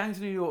 well, yeah, Gangs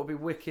of New York would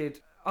be wicked.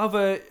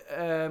 Other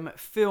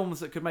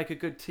films that could make a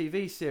good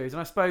TV series. And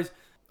I suppose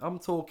I'm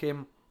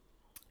talking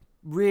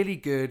really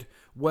good,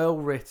 well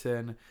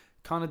written,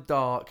 kind of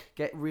dark,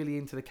 get really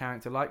into the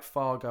character, like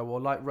Fargo,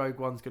 or like Rogue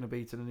One's going to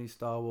be to the new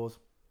Star Wars,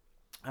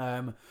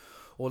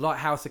 or like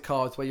House of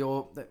Cards, where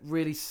you're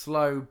really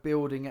slow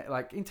building it,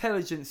 like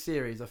intelligent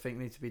series. I think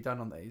need to be done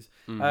on these.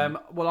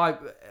 Well, a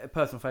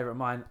personal favourite of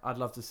mine, I'd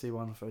love to see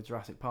one for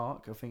Jurassic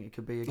Park. I think it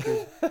could be a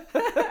good.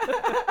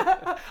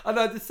 I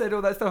know I just said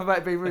all that stuff about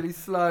it being really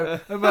slow,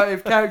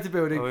 emotive character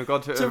building. Oh, we've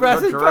got to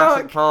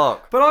Jurassic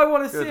Park. But I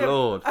want to see Good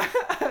Lord.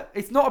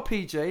 It's not a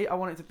PG. I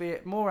want it to be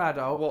more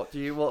adult. What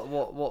story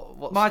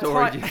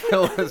do you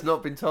feel has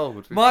not been told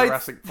with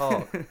Jurassic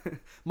Park?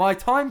 My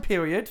time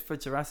period for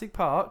Jurassic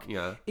Park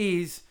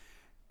is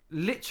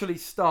literally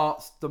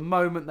starts the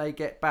moment they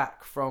get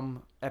back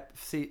from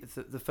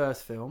the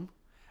first film,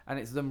 and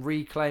it's them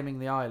reclaiming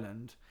the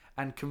island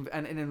and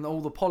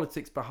all the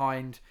politics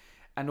behind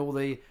and all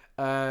the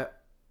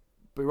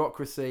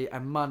bureaucracy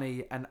and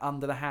money and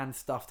under the hand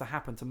stuff to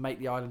happen to make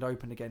the island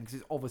open again, because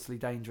it's obviously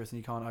dangerous and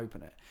you can't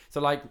open it.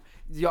 So like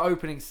your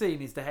opening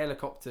scene is the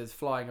helicopters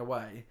flying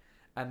away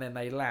and then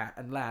they land,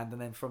 and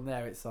then from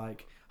there it's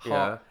like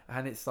hot,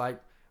 and it's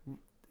like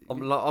I'm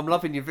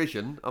loving your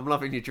vision. I'm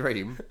loving your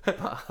dream.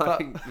 I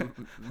think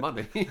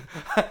money.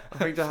 I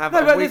think to have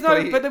a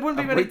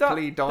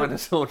weekly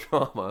dinosaur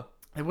drama.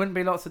 There wouldn't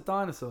be lots of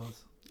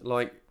dinosaurs.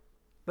 Like,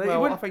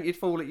 I think you'd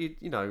fall at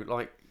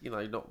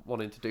not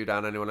wanting to do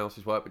down anyone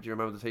else's work. But do you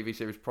remember the TV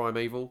series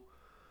Primeval?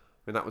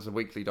 I mean, that was a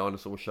weekly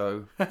dinosaur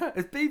show.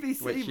 It's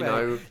BBC, which,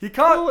 mate. You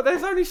can't. Well,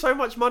 there's only so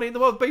much money in the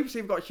world. BBC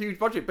have got a huge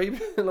budget.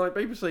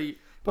 BBC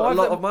put a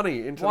lot of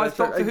money into their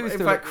show. In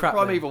fact,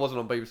 Primeval wasn't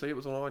on BBC. It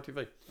was on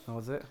ITV. Oh,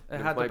 was it?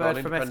 It had the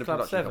bird from S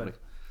Club 7. Company.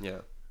 Yeah.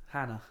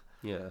 Hannah.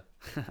 Yeah.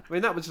 I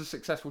mean, that was a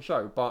successful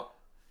show, but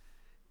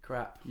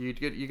crap. You're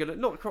gonna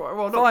not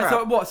crap.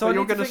 So what? So I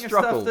you're need to gonna think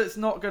struggle. of stuff that's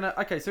not gonna.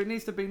 Okay, so it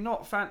needs to be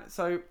not fan.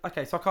 So I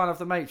can't have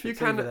the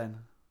Matrix either then.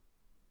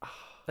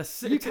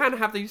 You can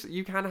have these.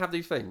 You can have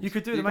these things. You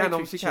could do the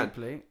Matrix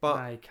cheaply,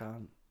 but no, you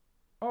can't.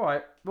 All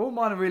right. Well, all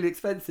mine are really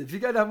expensive. If you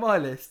go down my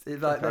list,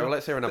 it's like okay. Well,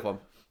 let's hear another one.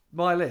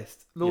 My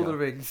list, Lord of the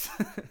Rings.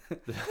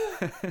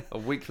 A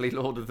weekly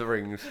Lord of the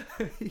Rings.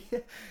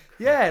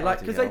 yeah, like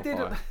because they did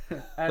it.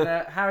 And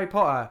Harry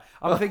Potter.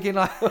 I'm thinking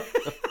like.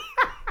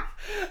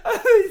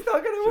 It's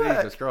not going to work.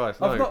 Jesus Christ!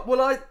 No. It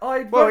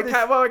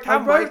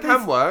can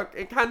work.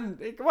 It can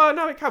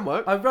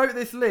work. I wrote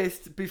this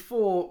list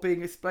before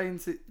being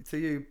explained to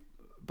you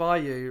by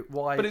you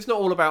why. But it's not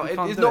all about.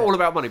 It's not all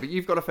about money. But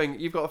you've got to think.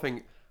 You've got to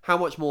think. How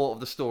much more of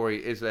the story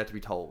is there to be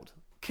told?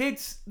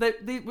 Kids,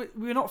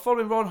 we're not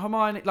following Ron,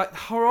 Hermione,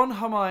 like Ron,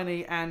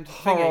 Hermione, and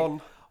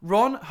Thingy.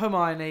 Ron,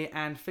 Hermione,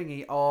 and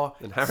Thingy are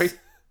and Harry.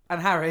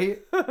 And Harry,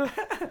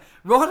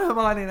 Ron,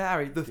 Hermione, and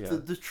Harry.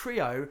 The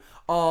trio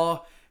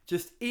are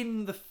just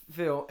in the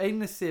film, in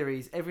the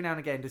series, every now and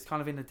again, just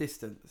kind of in the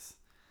distance,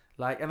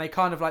 like, and they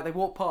kind of like they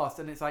walk past,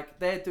 and it's like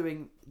they're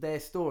doing their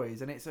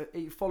stories, and it's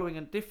following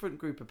a different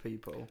group of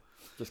people,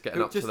 just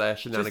getting up to their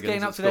shenanigans, just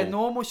getting up to their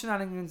normal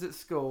shenanigans at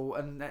school,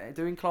 and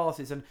doing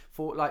classes, and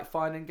for like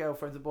finding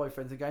girlfriends and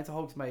boyfriends, and going to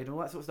Hogsmeade and all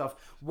that sort of stuff,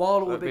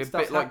 while all the big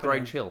stuff's happening. A bit like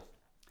Grange Hill.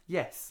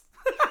 Yes,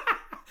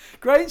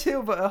 Grange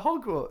Hill, but at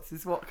Hogwarts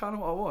is what I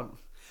want.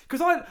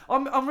 Because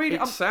I'm reading.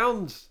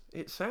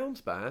 It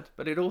sounds bad,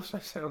 but it also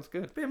sounds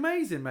good. It'd be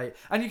amazing, mate.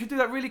 And you could do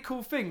that really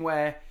cool thing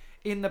where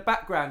in the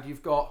background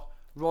you've got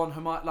Ron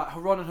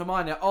and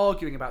Hermione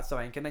arguing about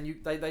something, and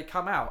then they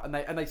come out and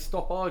they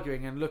stop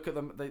arguing and look at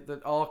them,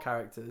 our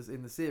characters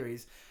in the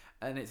series,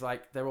 and it's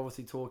like they're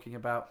obviously talking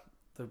about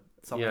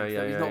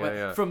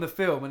something from the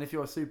film, and if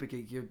you're a super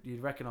geek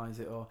you'd recognise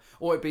it, or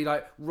it'd be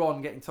like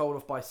Ron getting told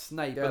off by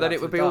Snape. But then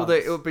it would be but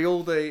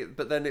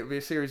then it would be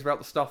a series about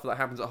the stuff that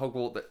happens at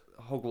Hogwarts that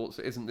Hogwarts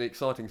isn't the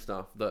exciting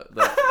stuff that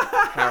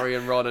Harry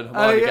and Ron and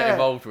Hermione get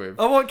involved with.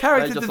 I want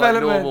character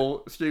development. Like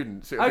normal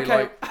students. It'd be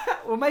like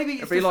well, maybe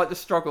it'd be like the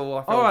struggle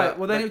I feel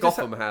that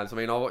Gotham has. I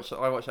mean, I watch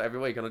that every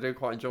week and I do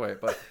quite enjoy it,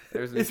 but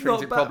there's an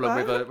intrinsic problem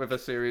with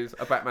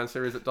a Batman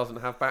series that doesn't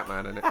have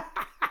Batman in it.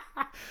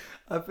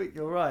 I think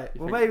you're right.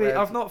 Well, maybe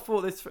I've not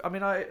thought this. I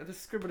mean, I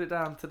just scribbled it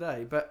down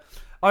today, but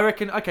I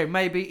reckon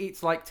maybe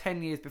it's like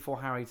 10 years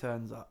before Harry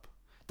turns up.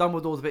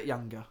 Dumbledore's a bit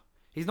younger.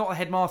 He's not a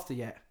headmaster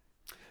yet.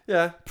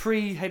 Yeah.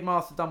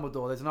 Pre-headmaster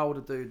Dumbledore, there's an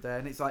older dude there,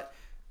 and it's like,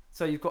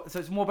 so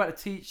it's more about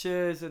the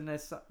teachers, and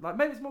there's like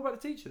maybe it's more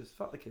about the teachers.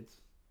 Fuck the kids.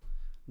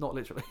 Not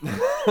literally.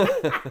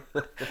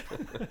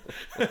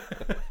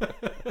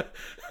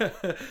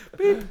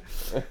 Beep.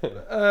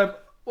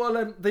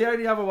 The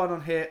only other one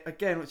on here,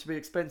 again, which would be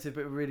expensive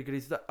but really good,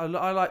 is that I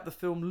like the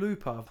film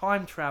Looper,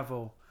 time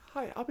travel.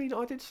 I mean,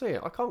 I did see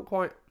it. I can't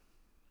quite.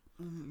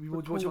 You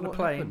watch it on a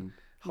plane.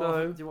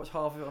 No. Did you watch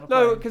half of it on a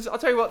No, plane? because I'll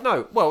tell you what,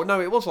 no. Well,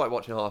 no, it was like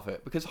watching half of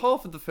it. Because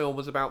half of the film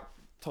was about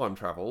time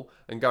travel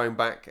and going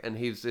back, and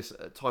he's this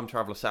time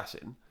travel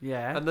assassin.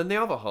 Yeah. And then the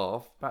other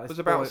half About this was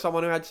about boy-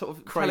 someone who had sort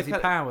of crazy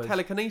powers.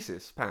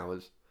 telekinesis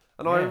powers.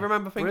 And Yeah. I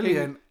remember thinking,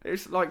 Brilliant.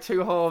 it's like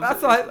two halves. That's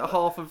It's like- a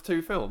half of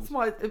two films.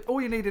 All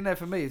you need in there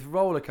for me is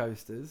roller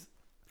coasters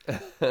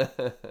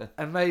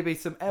and maybe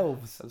some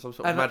elves. And some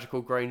sort of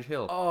magical Grange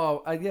Hill.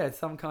 Oh, yeah,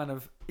 some kind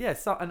of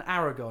an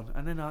Aragon,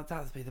 and then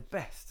that'd be the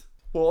best.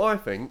 Well, I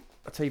think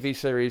a TV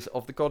series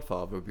of The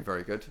Godfather would be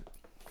very good.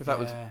 Because that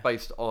was Yeah.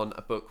 based on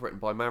a book written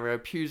by Mario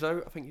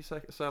Puzo, I think his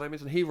surname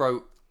is. And he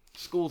wrote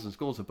scores and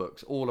scores of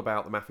books all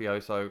about the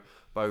mafioso,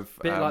 both...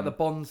 Bit like the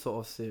Bond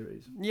sort of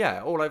series.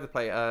 Yeah, all over the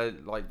place.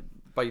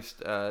 Based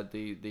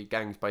the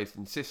gangs based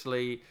in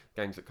Sicily,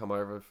 gangs that come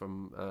over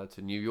from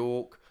to New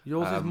York.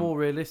 Yours is more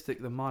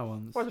realistic than my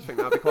ones. Well, I just think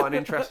that'd be quite an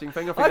interesting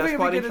thing. I think that's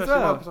quite an interesting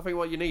one, because I think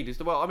what you need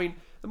is I mean,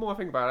 the more I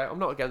think about it, I'm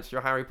not against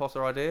your Harry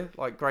Potter idea,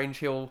 like Grange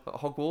Hill at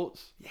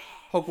Hogwarts. Yeah.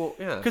 Hogwarts,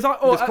 yeah. Because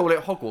just call it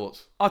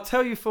Hogwarts. I'll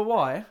tell you for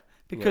why.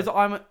 Because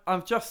I'm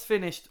just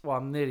finished. Well,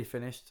 I'm nearly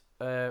finished.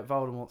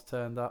 Voldemort's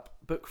Turned Up,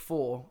 book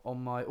 4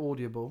 on my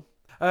Audible.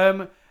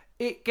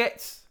 It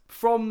gets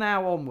from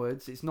now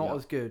onwards. It's not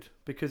as good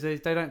because they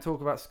don't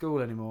talk about school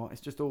anymore. It's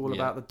just all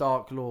about the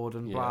Dark Lord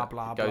and blah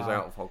blah blah. Goes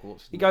out of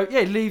Hogwarts.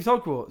 He leaves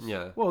Hogwarts.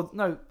 Yeah. Well,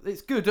 no,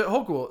 it's good at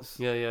Hogwarts.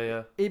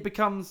 Yeah. It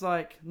becomes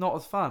like not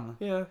as fun.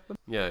 Yeah.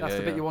 That's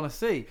the bit you want to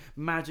see.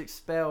 Magic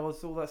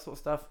spells, all that sort of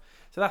stuff.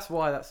 So that's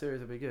why that series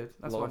will be good.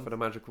 That's Life at a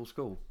Magical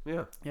School.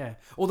 Yeah. Yeah.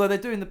 Although they're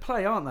doing the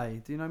play, aren't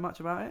they? Do you know much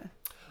about it?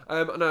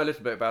 I know a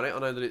little bit about it. I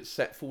know that it's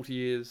set 40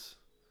 years.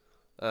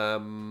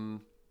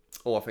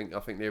 I think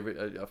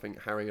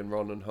Harry and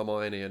Ron and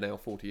Hermione are now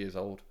 40 years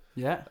old.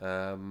 Yeah.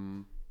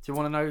 Do you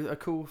want to know a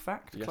cool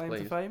fact? Yes, Claim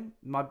please. to fame.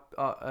 My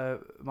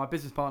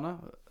business partner,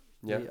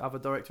 the other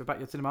director of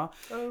Backyard Cinema,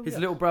 his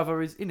little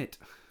brother is in it.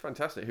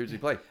 Fantastic. Who does he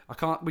play?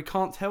 We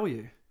can't tell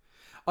you.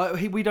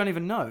 We don't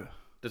even know.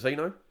 Does he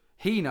know?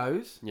 He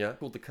knows. Yeah.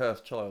 Called The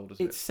Cursed Child,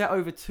 isn't it? It's set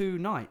over 2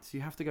 nights.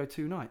 You have to go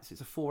 2 nights. It's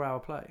a 4-hour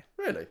play.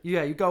 Really?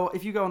 Yeah.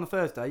 If you go on the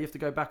Thursday, you have to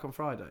go back on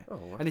Friday. Oh,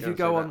 and if you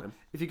go on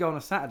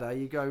a Saturday,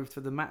 you go to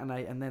the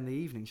matinee and then the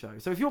evening show.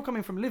 So if you're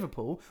coming from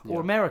Liverpool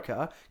or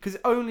America, because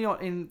only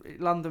in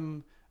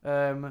London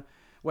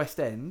West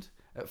End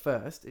at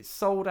first, it's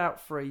sold out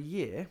for a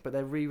year, but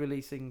they're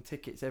re-releasing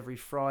tickets every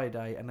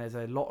Friday, and there's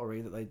a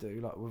lottery that they do,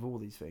 like with all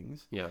these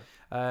things. Yeah.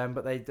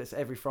 But that's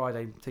every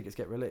Friday tickets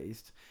get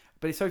released.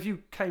 But so if you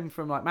came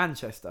from like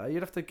Manchester,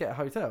 you'd have to get a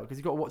hotel because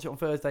you've got to watch it on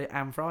Thursday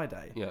and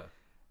Friday. Yeah.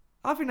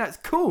 I think that's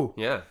cool.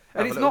 Yeah.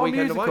 And it's not a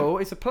musical,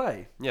 it's a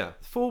play. Yeah.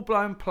 It's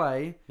full-blown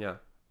play. Yeah.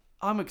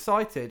 I'm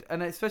excited,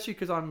 and especially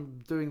because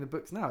I'm doing the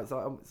books now. It's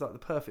like the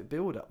perfect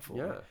build-up for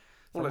it.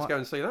 Well, let's go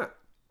and see that.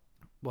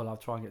 Well, I'll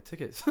try and get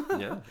tickets.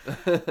 Yeah.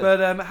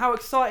 But how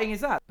exciting is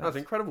that? That's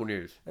incredible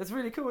news. That's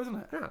really cool, isn't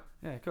it? Yeah.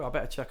 Yeah, cool. I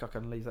better check I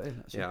can leave that in,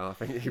 actually. Yeah, I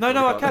think. No,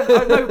 I can't.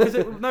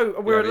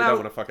 We're You allowed. don't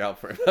want to fuck out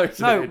for it.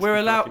 No, we're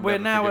allowed. We're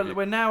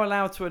now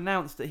allowed to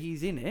announce that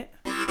he's in it.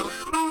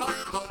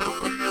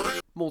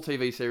 More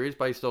TV series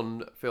based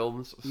on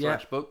films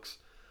 / books.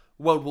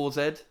 World War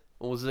Z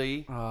or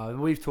Z.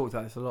 We've talked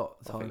about this a lot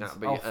of I times.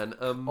 think that would be an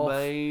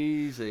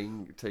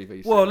amazing TV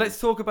series. Well, let's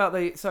talk about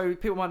so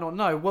people might not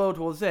know, World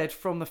War Z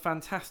from the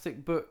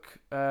fantastic book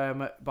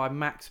by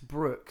Max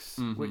Brooks,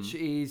 which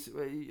is,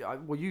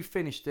 you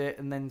finished it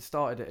and then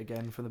started it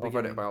again from the beginning.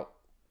 I've read it about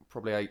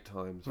probably 8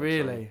 times.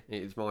 Really?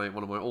 It is one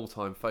of my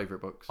all-time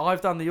favourite books.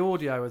 I've done the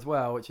audio as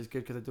well, which is good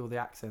because I do all the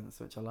accents,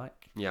 which I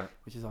like. Yeah.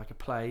 Which is like a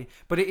play.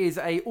 But it is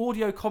a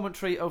audio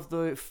commentary of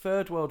the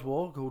Third World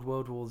War, called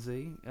World War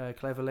Z,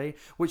 cleverly,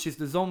 which is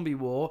the zombie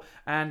war.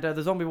 And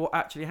the zombie war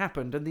actually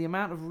happened. And the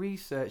amount of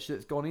research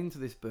that's gone into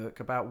this book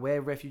about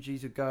where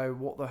refugees would go,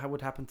 what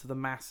would happen to the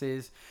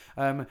masses,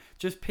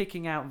 just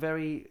picking out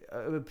very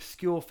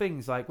obscure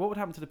things, like what would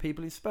happen to the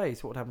people in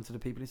space, what would happen to the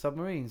people in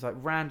submarines, like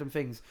random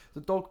things,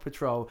 the dog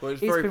patrol. Well, it's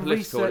very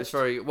political. It's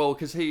very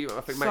because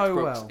I think Max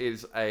Brooks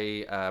is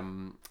a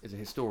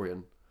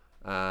historian.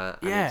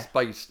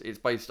 It's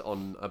based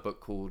on a book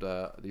called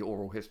an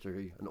oral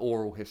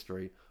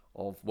history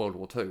of World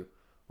War II,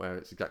 where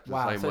it's exactly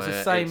the same. So it's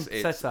the same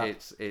setup.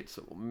 It's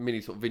mini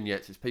sort of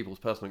vignettes. It's people's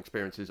personal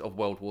experiences of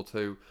World War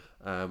II,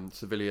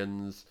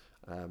 civilians,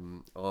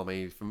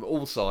 armies from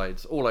all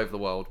sides, all over the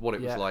world. What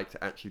it was like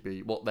to actually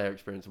be, what their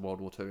experience of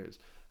World War II is.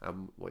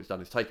 What he's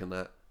done is taken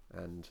that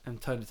and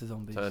turned it to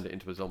zombies. Turned it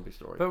into a zombie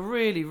story. But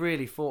really,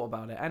 really thought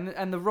about it,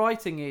 and the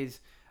writing is.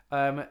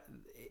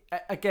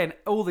 Again,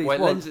 all these.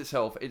 Well, it lends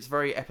itself. It's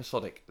very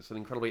episodic. It's an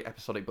incredibly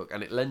episodic book,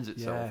 and it lends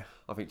itself,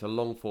 I think, to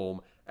long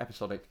form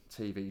episodic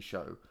TV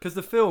show. Because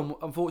the film,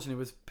 unfortunately,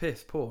 was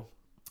piss poor.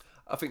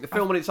 I think the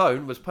film on its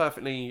own was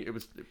perfectly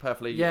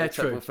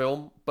acceptable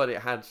film, but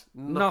it had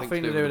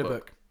nothing to do with the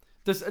book.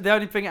 The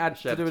only thing it had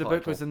to do with the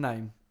book was the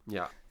name.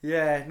 Yeah.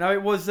 Yeah. No,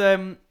 it was.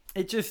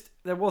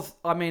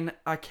 I mean,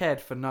 I cared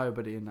for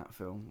nobody in that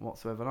film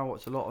whatsoever, and I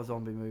watched a lot of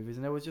zombie movies,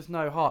 and there was just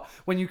no heart.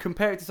 When you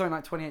compare it to something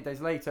like 28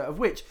 Days Later, of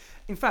which,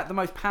 in fact, the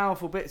most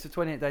powerful bits of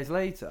 28 Days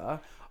Later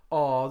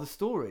are the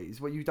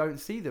stories where you don't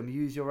see them.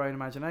 Use your own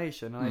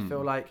imagination, and I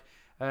feel like.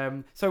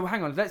 So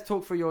hang on, let's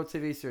talk through your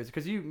TV series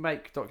because you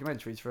make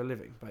documentaries for a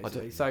living,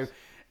 basically. I do, So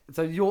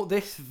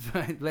this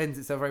lends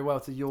itself very well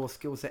to your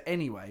skill set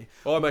anyway.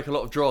 I make a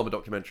lot of drama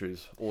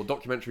documentaries or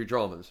documentary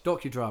dramas.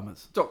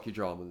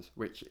 Docudramas,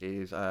 which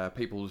is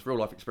people's real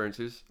life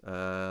experiences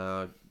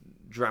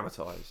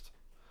dramatised.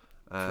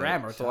 So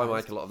I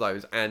make a lot of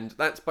those, and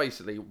that's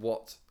basically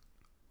what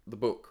the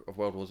book of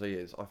World War Z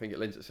is. I think it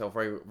lends itself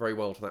very, very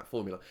well to that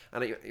formula.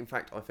 And in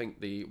fact, I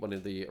think one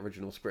of the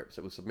original scripts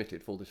that was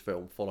submitted for this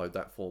film followed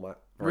that format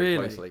very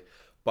closely.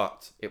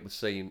 But it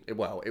was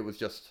it was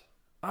just...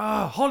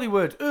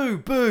 Hollywood, ooh,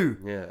 boo.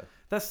 Yeah.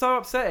 That's so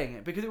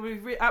upsetting because it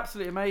would be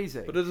absolutely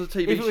amazing. But as a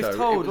TV show... If it was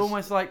told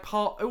almost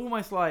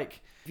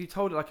like if you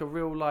told it like a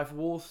real life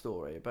war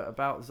story, but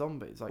about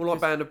zombies.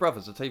 Like Band of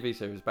Brothers, a TV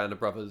series, Band of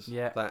Brothers.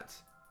 Yeah. That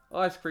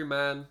Ice Cream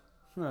Man.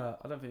 I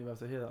don't think you'll be able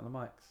to hear that on the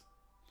mics.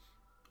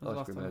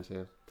 Ice Cream Man's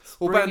here.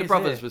 Well, Band of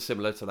Brothers was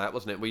similar to that,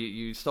 wasn't it?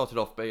 You started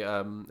off by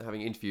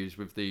having interviews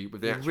with the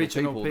actual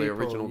people, the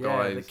original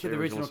guys, the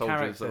original soldiers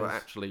characters that were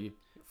actually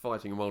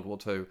fighting in World War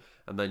II,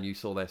 and then you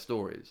saw their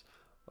stories.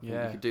 I think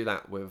you could do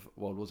that with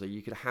World War Z.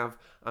 You could have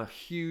a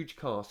huge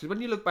cast. Because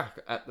when you look back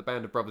at the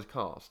Band of Brothers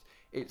cast,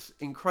 it's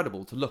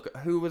incredible to look at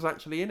who was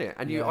actually in it.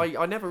 And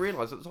I never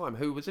realised at the time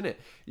who was in it.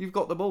 You've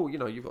got them all.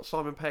 You've got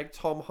Simon Pegg,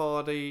 Tom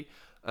Hardy.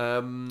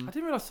 I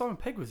didn't realise Simon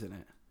Pegg was in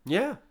it.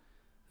 Yeah.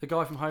 The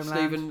guy from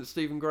Homeland.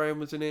 Stephen Graham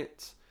was in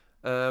it.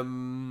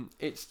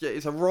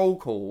 It's a roll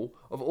call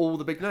of all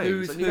the big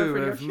names. Who's who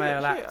of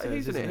male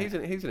actors? He's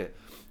in it.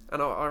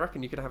 And I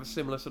reckon you could have a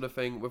similar sort of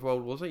thing with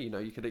World War Z.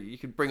 You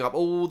could bring up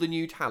all the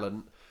new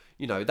talent.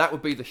 That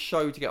would be the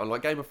show to get on,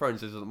 like Game of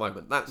Thrones is at the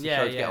moment. That's the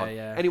show to get on.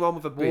 Yeah. Anyone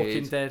with a beard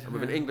Walking Dead. and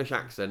with an English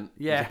accent,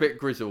 who's a bit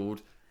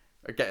grizzled,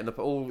 are getting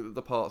all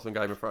the parts on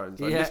Game of Thrones.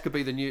 And this could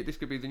be the new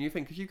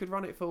thing because you could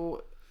run it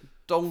for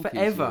donkeys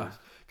forever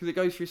because it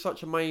goes through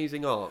such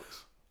amazing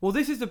arcs. Well,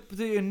 this is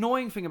the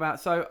annoying thing about...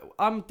 So,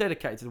 I'm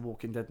dedicated to The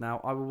Walking Dead now.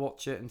 I will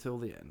watch it until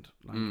the end.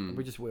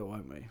 We just will,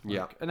 won't we?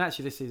 And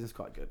actually, this season's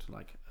quite good.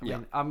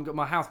 I mean,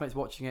 my housemate's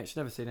watching it. She's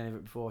never seen any of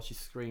it before. She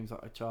screams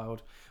like a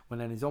child when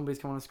any zombies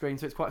come on the screen.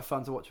 So, it's quite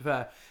fun to watch with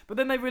her. But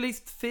then they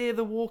released Fear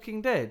the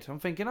Walking Dead. I'm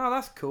thinking, oh,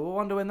 that's cool. I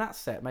wonder when that's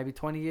set. Maybe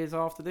 20 years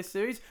after this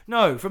series?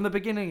 No, from the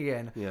beginning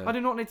again. Yeah. I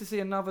do not need to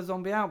see another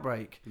zombie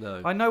outbreak.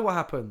 No. I know what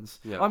happens.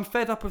 Yeah. I'm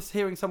fed up of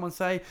hearing someone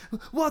say,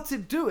 what's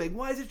it doing?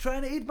 Why is it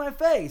trying to eat my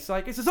face?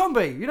 Like, it's a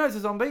zombie. It's a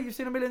zombie. You've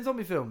seen a million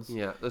zombie films.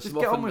 Yeah, there's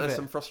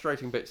some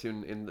frustrating bits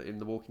in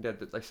The Walking Dead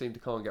that they seem to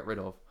can't get rid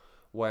of,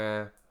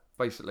 where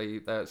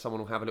basically someone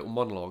will have a little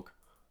monologue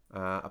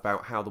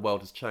about how the world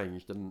has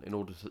changed, and in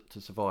order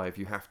to survive,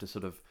 you have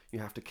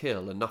to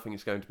kill, and nothing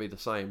is going to be the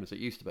same as it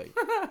used to be.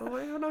 I'm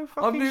like, I know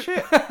fucking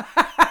shit.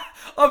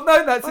 I've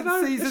known that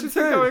since season 2. This has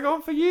been going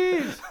on for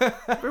years.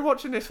 I've been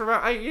watching this for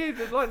about 8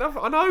 years. Like,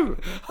 I know.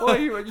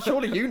 Well,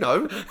 surely you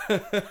know.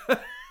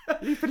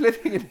 You've been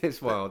living in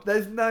this world.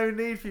 There's no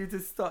need for you to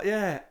start.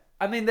 Yeah.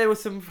 I mean, there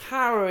was some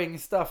harrowing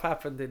stuff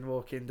happened in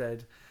Walking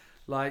Dead.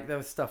 Like, there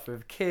was stuff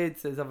with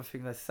kids. There's other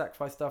things, there's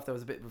sacrifice stuff. There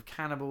was a bit with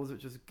cannibals,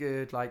 which was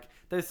good. Like,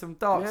 there's some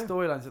dark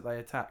storylines that they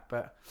attack,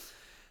 but...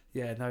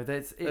 Yeah, no,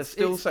 there's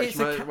still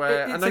sections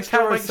where... And they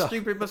still make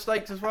stupid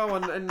mistakes as well.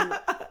 And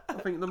I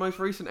think the most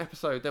recent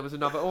episode, there was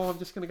another, I'm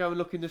just going to go and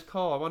look in this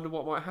car. I wonder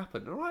what might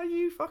happen. Are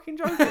you fucking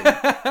joking?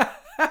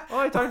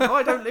 I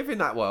don't live in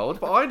that world,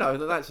 but I know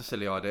that that's a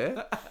silly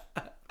idea.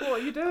 What are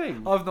you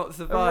doing? I've not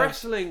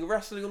survived.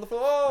 Wrestling on the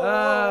floor.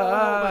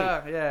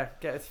 Yeah,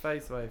 get his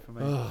face away from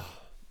me.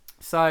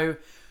 So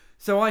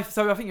I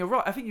think you're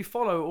right. I think you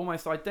follow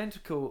almost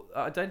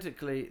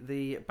identically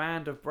the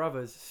Band of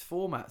Brothers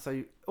format.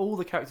 So all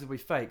the characters will be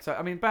fake. So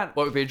I mean, it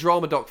would be a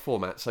drama doc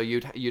format. So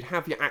you'd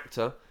have your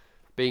actor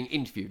being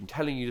interviewed and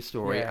telling you the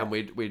story, and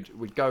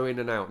we'd go in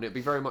and out, and it'd be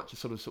very much a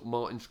sort of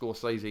Martin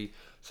Scorsese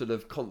sort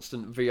of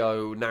constant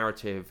VO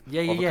narrative of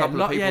a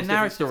couple of people's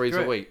different stories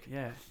a week.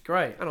 Yeah,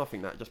 great. And I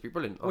think that'd just be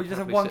brilliant. Or you just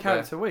have one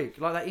character a week,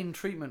 like that In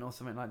Treatment or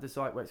something like this.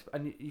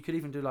 And you could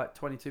even do like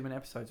 22-minute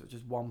episodes, which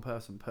is one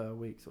person per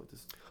week. So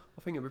just,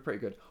 I think it'd be pretty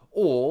good.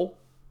 Or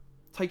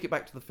take it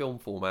back to the film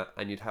format,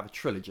 and you'd have a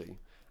trilogy.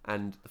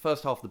 And the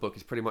first half of the book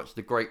is pretty much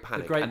the Great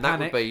Panic. That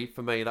would be,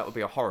 for me, that would be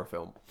a horror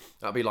film.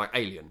 That would be like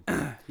Alien.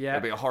 Yeah.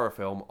 It'd be a horror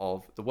film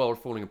of the world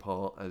falling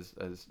apart as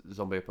the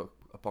zombie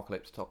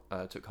apocalypse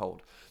took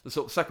hold. The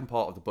sort of second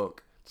part of the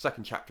book, the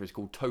second chapter is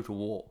called Total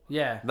War.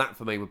 Yeah. And that,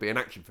 for me, would be an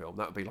action film.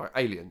 That would be like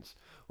Aliens,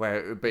 where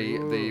it would be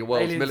the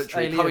world's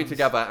military coming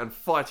together and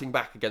fighting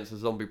back against the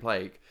zombie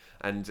plague.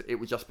 And it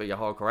would just be a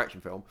hardcore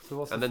action film. So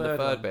what's and the then third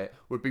the third one? bit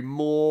would be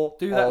more.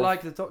 Do that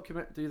like the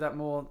document. Do that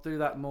more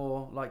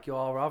like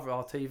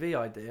our TV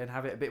idea, and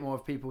have it a bit more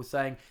of people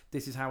saying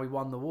this is how we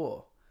won the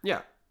war.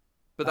 Yeah,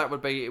 but it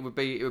would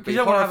be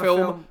a horror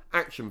film,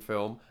 action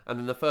film, and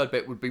then the third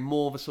bit would be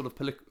more of a sort of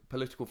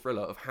political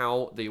thriller of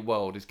how the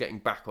world is getting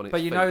back on its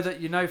feet. But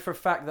you know for a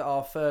fact that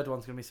our third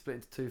one's going to be split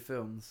into 2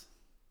 films.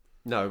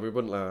 No, we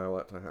wouldn't allow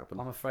that to happen.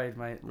 I'm afraid,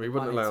 mate. We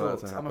wouldn't allow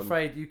that to happen. I'm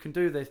afraid you can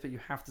do this, but you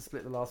have to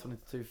split the last one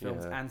into 2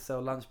 films Yeah. and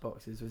sell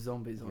lunchboxes with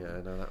zombies on them.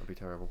 Yeah, no, that would be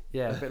terrible.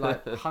 Yeah, a bit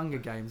like Hunger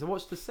Games. I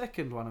watched the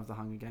second one of the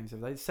Hunger Games.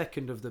 Have they?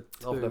 Second of the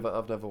 2.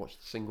 I've never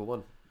watched a single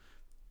one.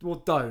 Well,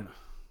 don't.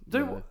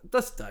 No.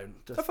 Just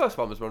don't. The first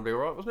one was going to be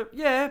alright, wasn't it?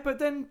 Yeah, but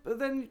then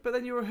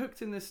you were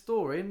hooked in this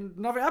story, and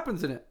nothing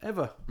happens in it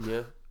ever.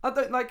 Yeah. I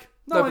don't like.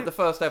 No, but the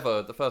first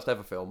ever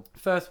film.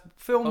 First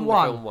film Hunger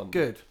one, Film 1.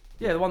 good.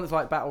 Yeah, the one that's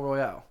like Battle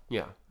Royale.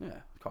 Yeah. Yeah,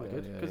 quite Yeah,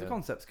 good yeah, because the yeah.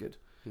 concept's good.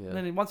 Yeah. And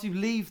then once you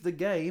leave the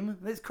game,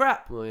 it's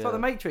crap. Well, It's yeah. like the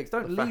Matrix.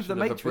 Don't leave the fashion of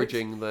Matrix.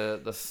 abridging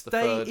the Stay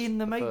third, in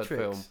the third Matrix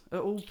film. at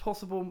all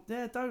possible.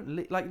 Yeah,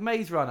 don't like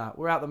Maze Runner.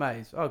 We're out the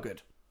maze. Oh,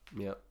 good.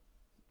 Yeah.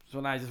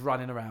 So now you're just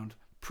running around.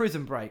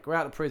 Prison Break. We're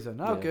out of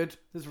prison. Oh, Yeah. good.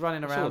 Just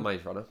running I saw the around.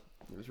 Maze Runner.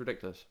 It was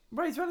ridiculous.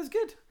 Maze Runner's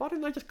good. Why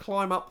didn't they just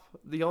climb up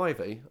the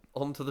ivy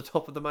onto the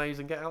top of the maze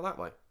and get out that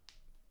way?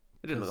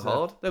 It didn't look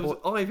hard. There was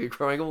ivy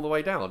growing all the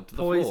way down to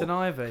the Poison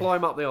floor. Ivy.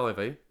 Climb up the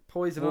ivy.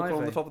 Poison walk Ivy.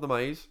 on the top of the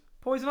maze.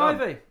 Poison Done.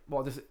 Ivy.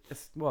 Well,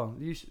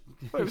 you should.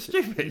 Well, it was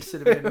stupid. You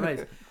should have been in the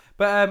maze.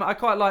 But I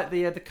quite like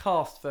the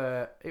cast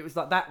for. It was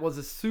like that was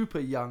a super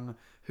young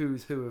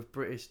who's who of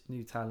British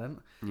new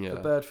talent. Yeah.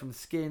 The bird from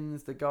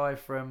Skins, the guy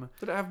from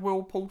Did it have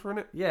Will Poulter in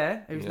it? who's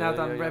Yeah, now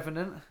done yeah, yeah.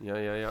 Revenant.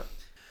 Yeah.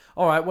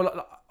 All right,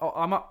 well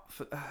I'm up.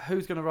 For,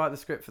 who's going to write the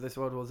script for this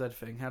World War Z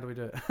thing? How do we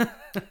do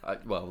it?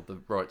 Well, the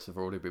rights have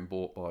already been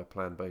bought by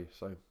Plan B,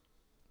 so.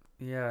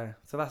 Yeah,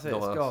 so that's it. Not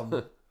It's us.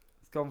 gone.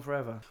 It's gone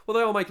forever. Well,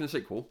 they are making a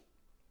sequel,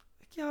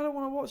 Yeah, I don't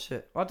want to watch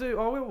it. I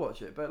will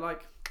watch it, but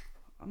like,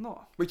 I'm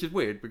not. which is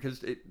weird because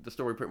the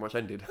story pretty much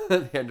ended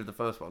at the end of the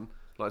first one.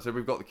 Like I said,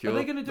 we've got the cure. Are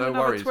they going to do no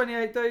another worries.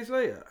 28 days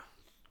later?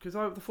 Because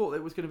I thought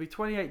it was going to be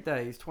 28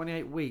 days,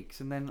 28 weeks,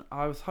 and then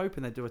I was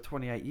hoping they'd do a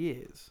 28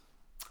 years.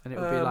 And it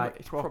would be like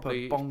it's proper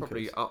probably, bonkers. It's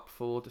probably up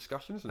for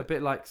discussion, isn't A it?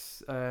 bit like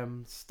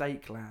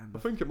Stakeland. I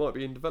think it might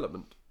be in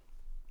development,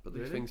 but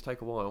these Really? things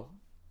take a while.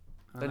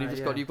 Then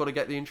you've got to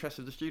get the interest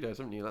of the studios,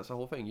 haven't you? That's the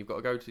whole thing. You've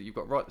got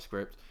to write the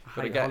script.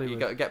 You've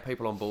got to get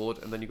people on board,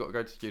 and then you've got to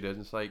go to studios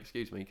and say,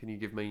 "Excuse me, can you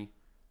give me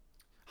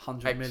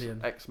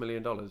X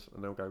million dollars?"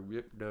 And they'll go,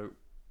 "Yep, no."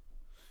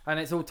 And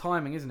it's all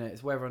timing, isn't it?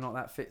 It's whether or not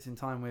that fits in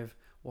time with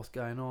what's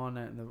going on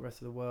and the rest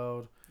of the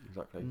world.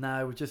 Exactly.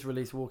 No, we just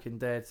released Walking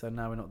Dead, so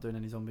now we're not doing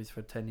any zombies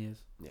for 10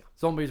 years. Yeah.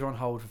 Zombies are on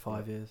hold for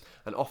 5 years.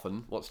 And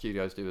often, what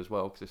studios do as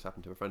well, because this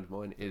happened to a friend of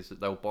mine, is that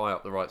they'll buy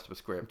up the rights to a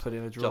script, Put it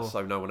in a drawer. just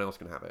so no one else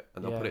can have it,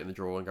 and they'll put it in the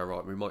drawer and go,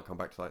 right, we might come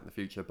back to that in the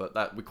future, but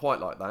that we quite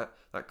like that.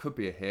 That could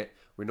be a hit.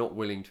 We're not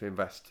willing to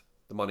invest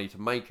the money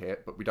to make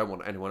it, but we don't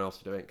want anyone else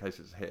to do it in case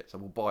it's a hit. So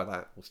we'll buy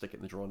that. We'll stick it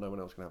in the drawer. No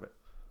one else can have it.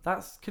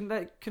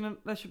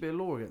 There should be a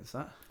law against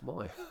that.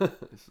 Why?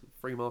 It's a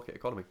free market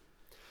economy.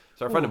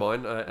 So a friend of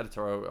mine,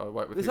 editor I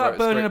work with, It's he like wrote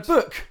burning a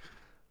script. book.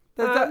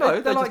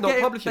 No, they're like just not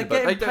publishing.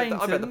 But I bet the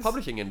paintings.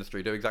 publishing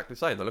industry do exactly the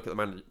same. They look at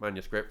the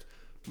manuscript,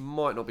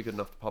 might not be good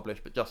enough to publish,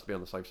 but just to be on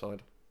the safe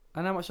side.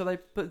 And how much are they?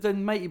 But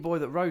then Matey Boy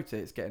that wrote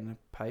it's getting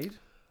paid.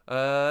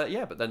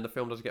 Yeah, but then the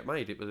film doesn't get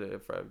made. It was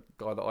for a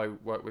guy that I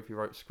worked with who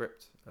wrote a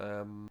script.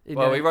 He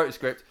wrote a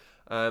script,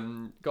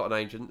 got an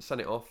agent,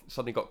 sent it off.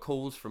 Suddenly got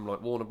calls from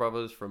like Warner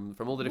Brothers, from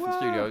all the different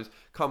studios.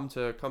 Come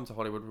to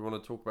Hollywood. We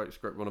want to talk about your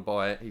script. We want to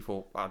buy it. He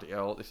thought, bloody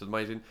hell, this is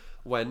amazing.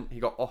 When he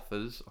got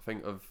offers, I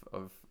think of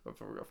a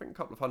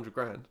couple of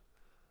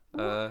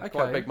 $100,000.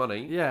 Quite big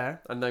money. Yeah.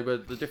 And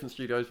the different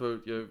studios were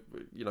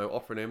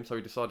offering him, so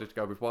he decided to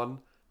go with one.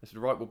 They said,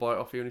 right, we'll buy it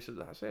off you, and he said,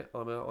 that's it.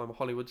 I'm a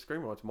Hollywood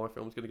screenwriter.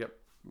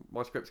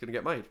 My script's gonna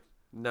get made.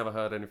 Never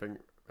heard anything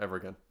ever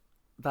again.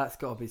 That's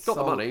got to be Got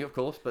the money, of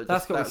course, but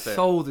that's got to be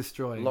soul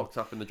destroying. Locked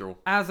up in the drawer.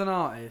 As an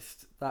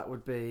artist, that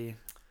would be.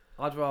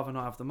 I'd rather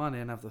not have the money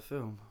and have the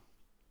film.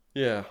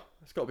 Yeah,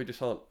 it's got to be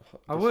disheartening.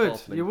 I would.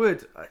 You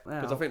would.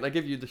 Because I think they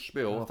give you the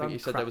spiel. I think you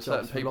said there were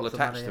certain people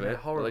attached to it.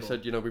 They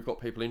said, we've got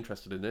people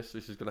interested in this.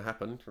 This is going to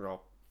happen. Oh,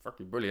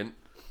 fucking brilliant.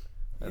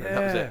 And then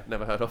that was it.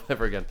 Never heard of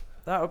ever again.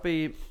 That would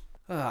be.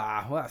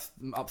 That's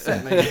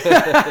upset me.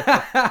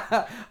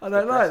 I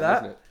don't like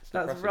that.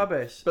 That's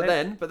rubbish. But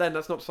then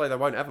that's not to say they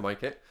won't ever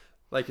make it.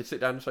 They could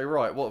sit down and say,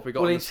 right, what have we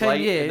got on the 10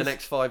 slate years, in the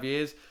next 5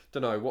 years?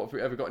 Don't know. What have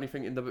we ever got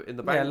anything in the bank?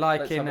 Yeah,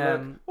 like Let's in.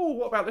 have a look. Oh,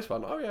 what about this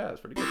one? Oh yeah, that's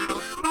pretty good.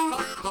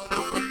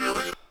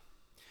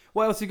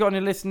 What else you got on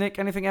your list, Nick?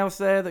 Anything else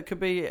there that could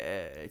be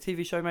a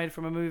TV show made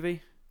from a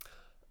movie?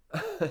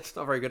 It's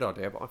not a very good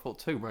idea, but I thought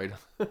Tomb Raider.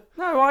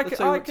 No, I can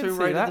Tomb see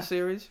Raider that. the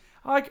series.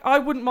 I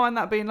wouldn't mind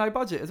that being low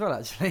budget as well,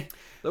 actually.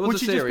 There was Would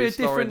a you just be a series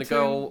starring the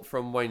different girl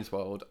from Wayne's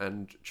World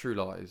and True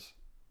Lies,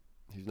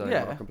 whose name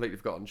I've completely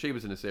forgotten. She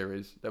was in a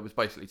series that was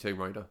basically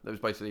Tomb Raider. There was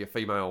basically a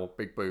female,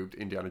 big-boobed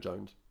Indiana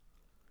Jones.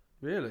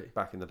 Really?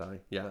 Back in the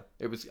day, yeah.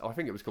 It was. I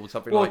think it was called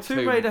something Well, like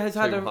Tomb Raider has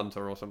had Tomb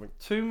Hunter or something.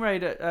 Tomb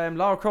Raider.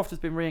 Lara Croft has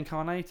been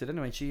reincarnated.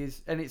 Anyway, she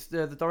is, and it's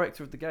the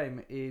director of the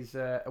game is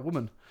a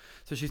woman,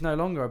 so she's no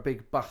longer a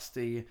big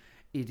busty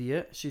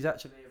idiot. She's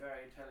actually a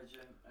very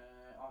intelligent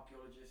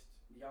archaeologist,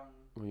 young.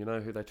 Well, you know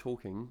who they're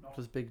talking Not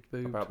as big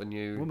boobed about the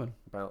new woman.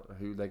 About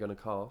who they're going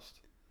to cast.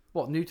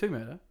 What, new Tomb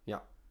Raider? Yeah.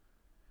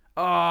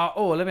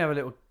 Let me have a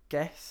little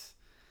guess.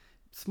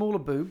 smaller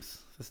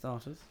boobs for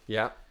starters.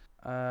 Yeah.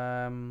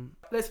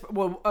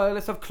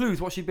 Let's have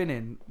clues. What's she been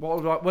in?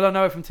 Will I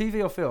know her from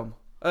TV or film?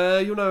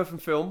 You'll know her from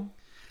film.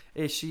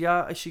 Is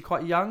she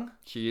quite young?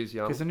 She is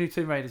young. Because the new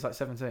Tomb Raider is like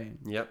 17.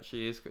 Yep,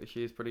 she is.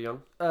 She is pretty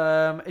young.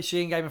 Is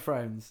she in Game of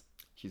Thrones?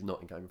 She's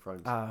not in Game of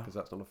Thrones because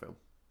that's not a film.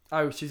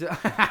 Oh, she's.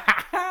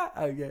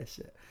 Oh yeah,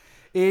 shit.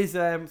 Is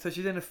so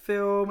she's in a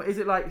film. Is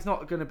it like it's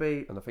not going to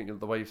be? And I think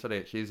the way you said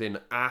it, she's in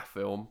a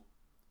film.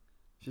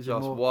 She's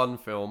just one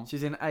film.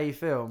 She's in a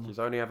film. She's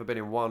only ever been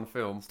in one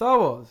film. Star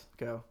Wars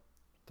girl.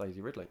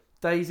 Daisy Ridley.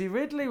 Daisy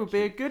Ridley would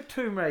be a good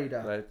Tomb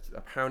Raider.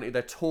 Apparently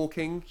they're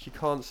talking. She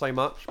can't say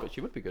much, but she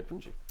would be good,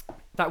 wouldn't she?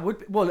 That would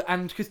be,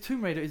 and because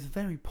Tomb Raider is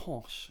very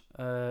posh.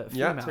 Female.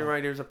 Yeah, Tomb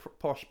Raider is a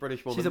posh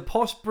British woman. She's a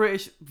posh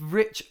British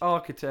rich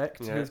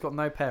architect who's got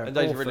no parents. And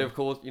Daisy Ridley, of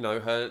course,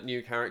 her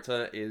new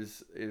character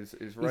is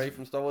Rey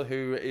from Star Wars,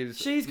 who is.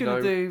 She's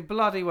going to do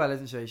bloody well,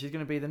 isn't she? She's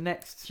going to be the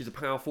next. She's a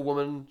powerful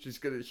woman. She's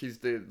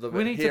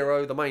the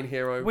hero, the main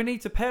hero. We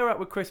need to pair up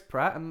with Chris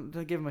Pratt and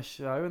give them a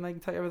show, and they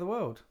can take over the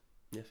world.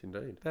 Yes,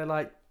 indeed. They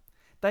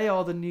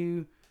are the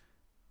new,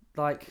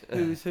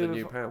 who's who. The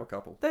new power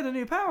couple. They're the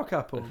new power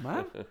couple,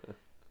 man.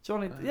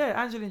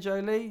 Angelina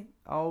Jolie,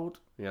 old.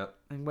 Yeah.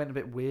 And went a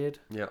bit weird.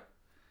 Yeah.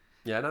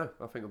 Yeah, no,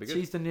 I think it'll be good.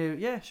 She's the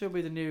new, she'll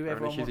be the new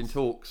everyone she's wants. in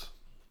talks.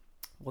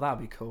 Well,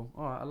 that'll be cool.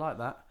 All right, I like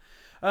that.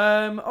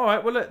 All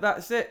right, well, look,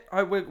 that's it.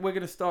 We're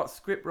going to start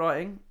script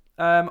writing.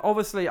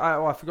 Obviously,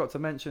 I forgot to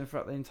mention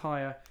throughout the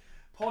entire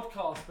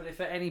podcast, but if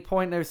at any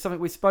point there is something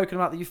we've spoken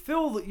about that you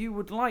feel that you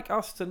would like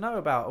us to know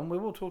about, and we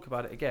will talk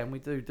about it again, we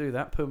do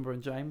that. Pumbaa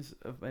and James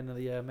have been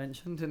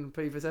mentioned in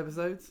previous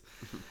episodes.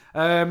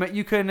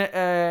 You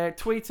can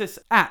tweet us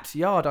at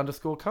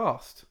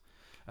 @yard_cast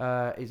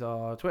is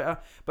our Twitter,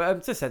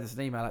 but just send us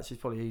an email. Actually,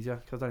 it's probably easier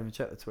because I don't even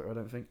check the Twitter, I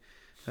don't think.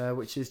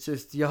 Which is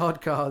just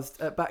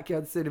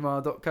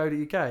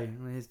yardcast@backyardcinema.co.uk.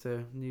 And here's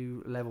to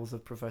new levels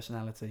of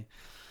professionality.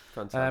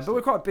 Fantastic. But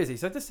we're quite busy,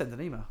 so just send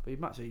an email. It'd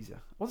be much easier.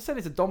 Or just send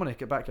it to Dominic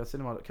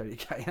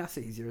 @backyardcinema.co.uk. That's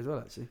easier as well,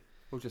 actually.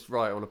 We'll just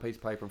write it on a piece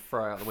of paper and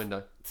throw it out the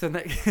window. So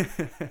next.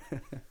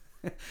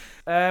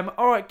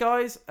 All right,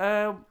 guys.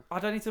 I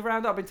don't need to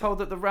round up. I've been told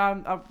that the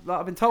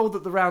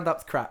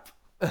roundup's crap.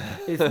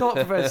 It's not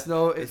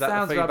professional. It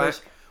sounds rubbish.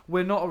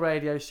 We're not a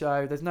radio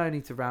show. There's no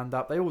need to round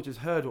up. They all just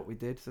heard what we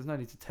did, so there's no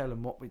need to tell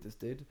them what we just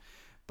did.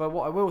 But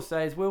what I will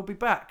say is we'll be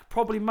back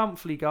probably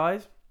monthly,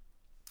 guys.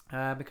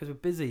 Because we're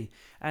busy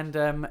and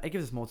it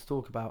gives us more to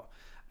talk about.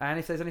 And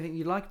if there's anything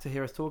you'd like to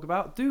hear us talk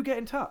about, do get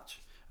in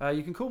touch.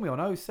 You can call me on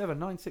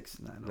 0796.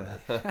 No.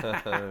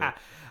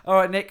 All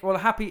right, Nick. Well,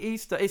 happy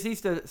Easter. It's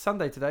Easter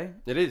Sunday today.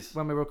 It is.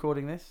 When we're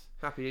recording this.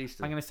 Happy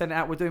Easter. I'm going to send it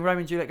out. We're doing Romeo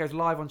and Juliet goes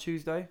live on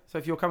Tuesday. So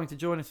if you're coming to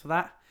join us for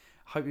that,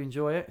 I hope you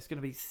enjoy it. It's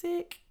going to be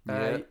sick.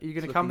 Are you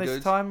going to come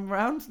this time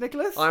round,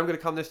 Nicholas? I'm going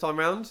to come this time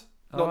round.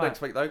 Not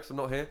next week, though, because I'm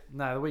not here.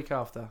 No, the week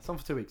after. It's on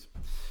for 2 weeks.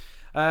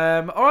 All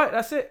right,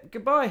 that's it.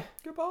 Goodbye.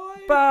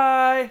 Goodbye.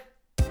 Bye.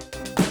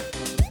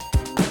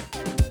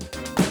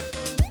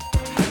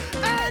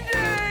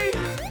 Andy!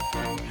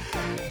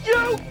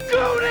 You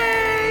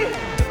goonie!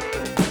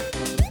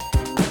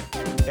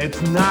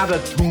 It's not a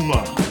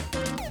tumor.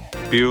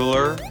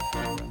 Bueller.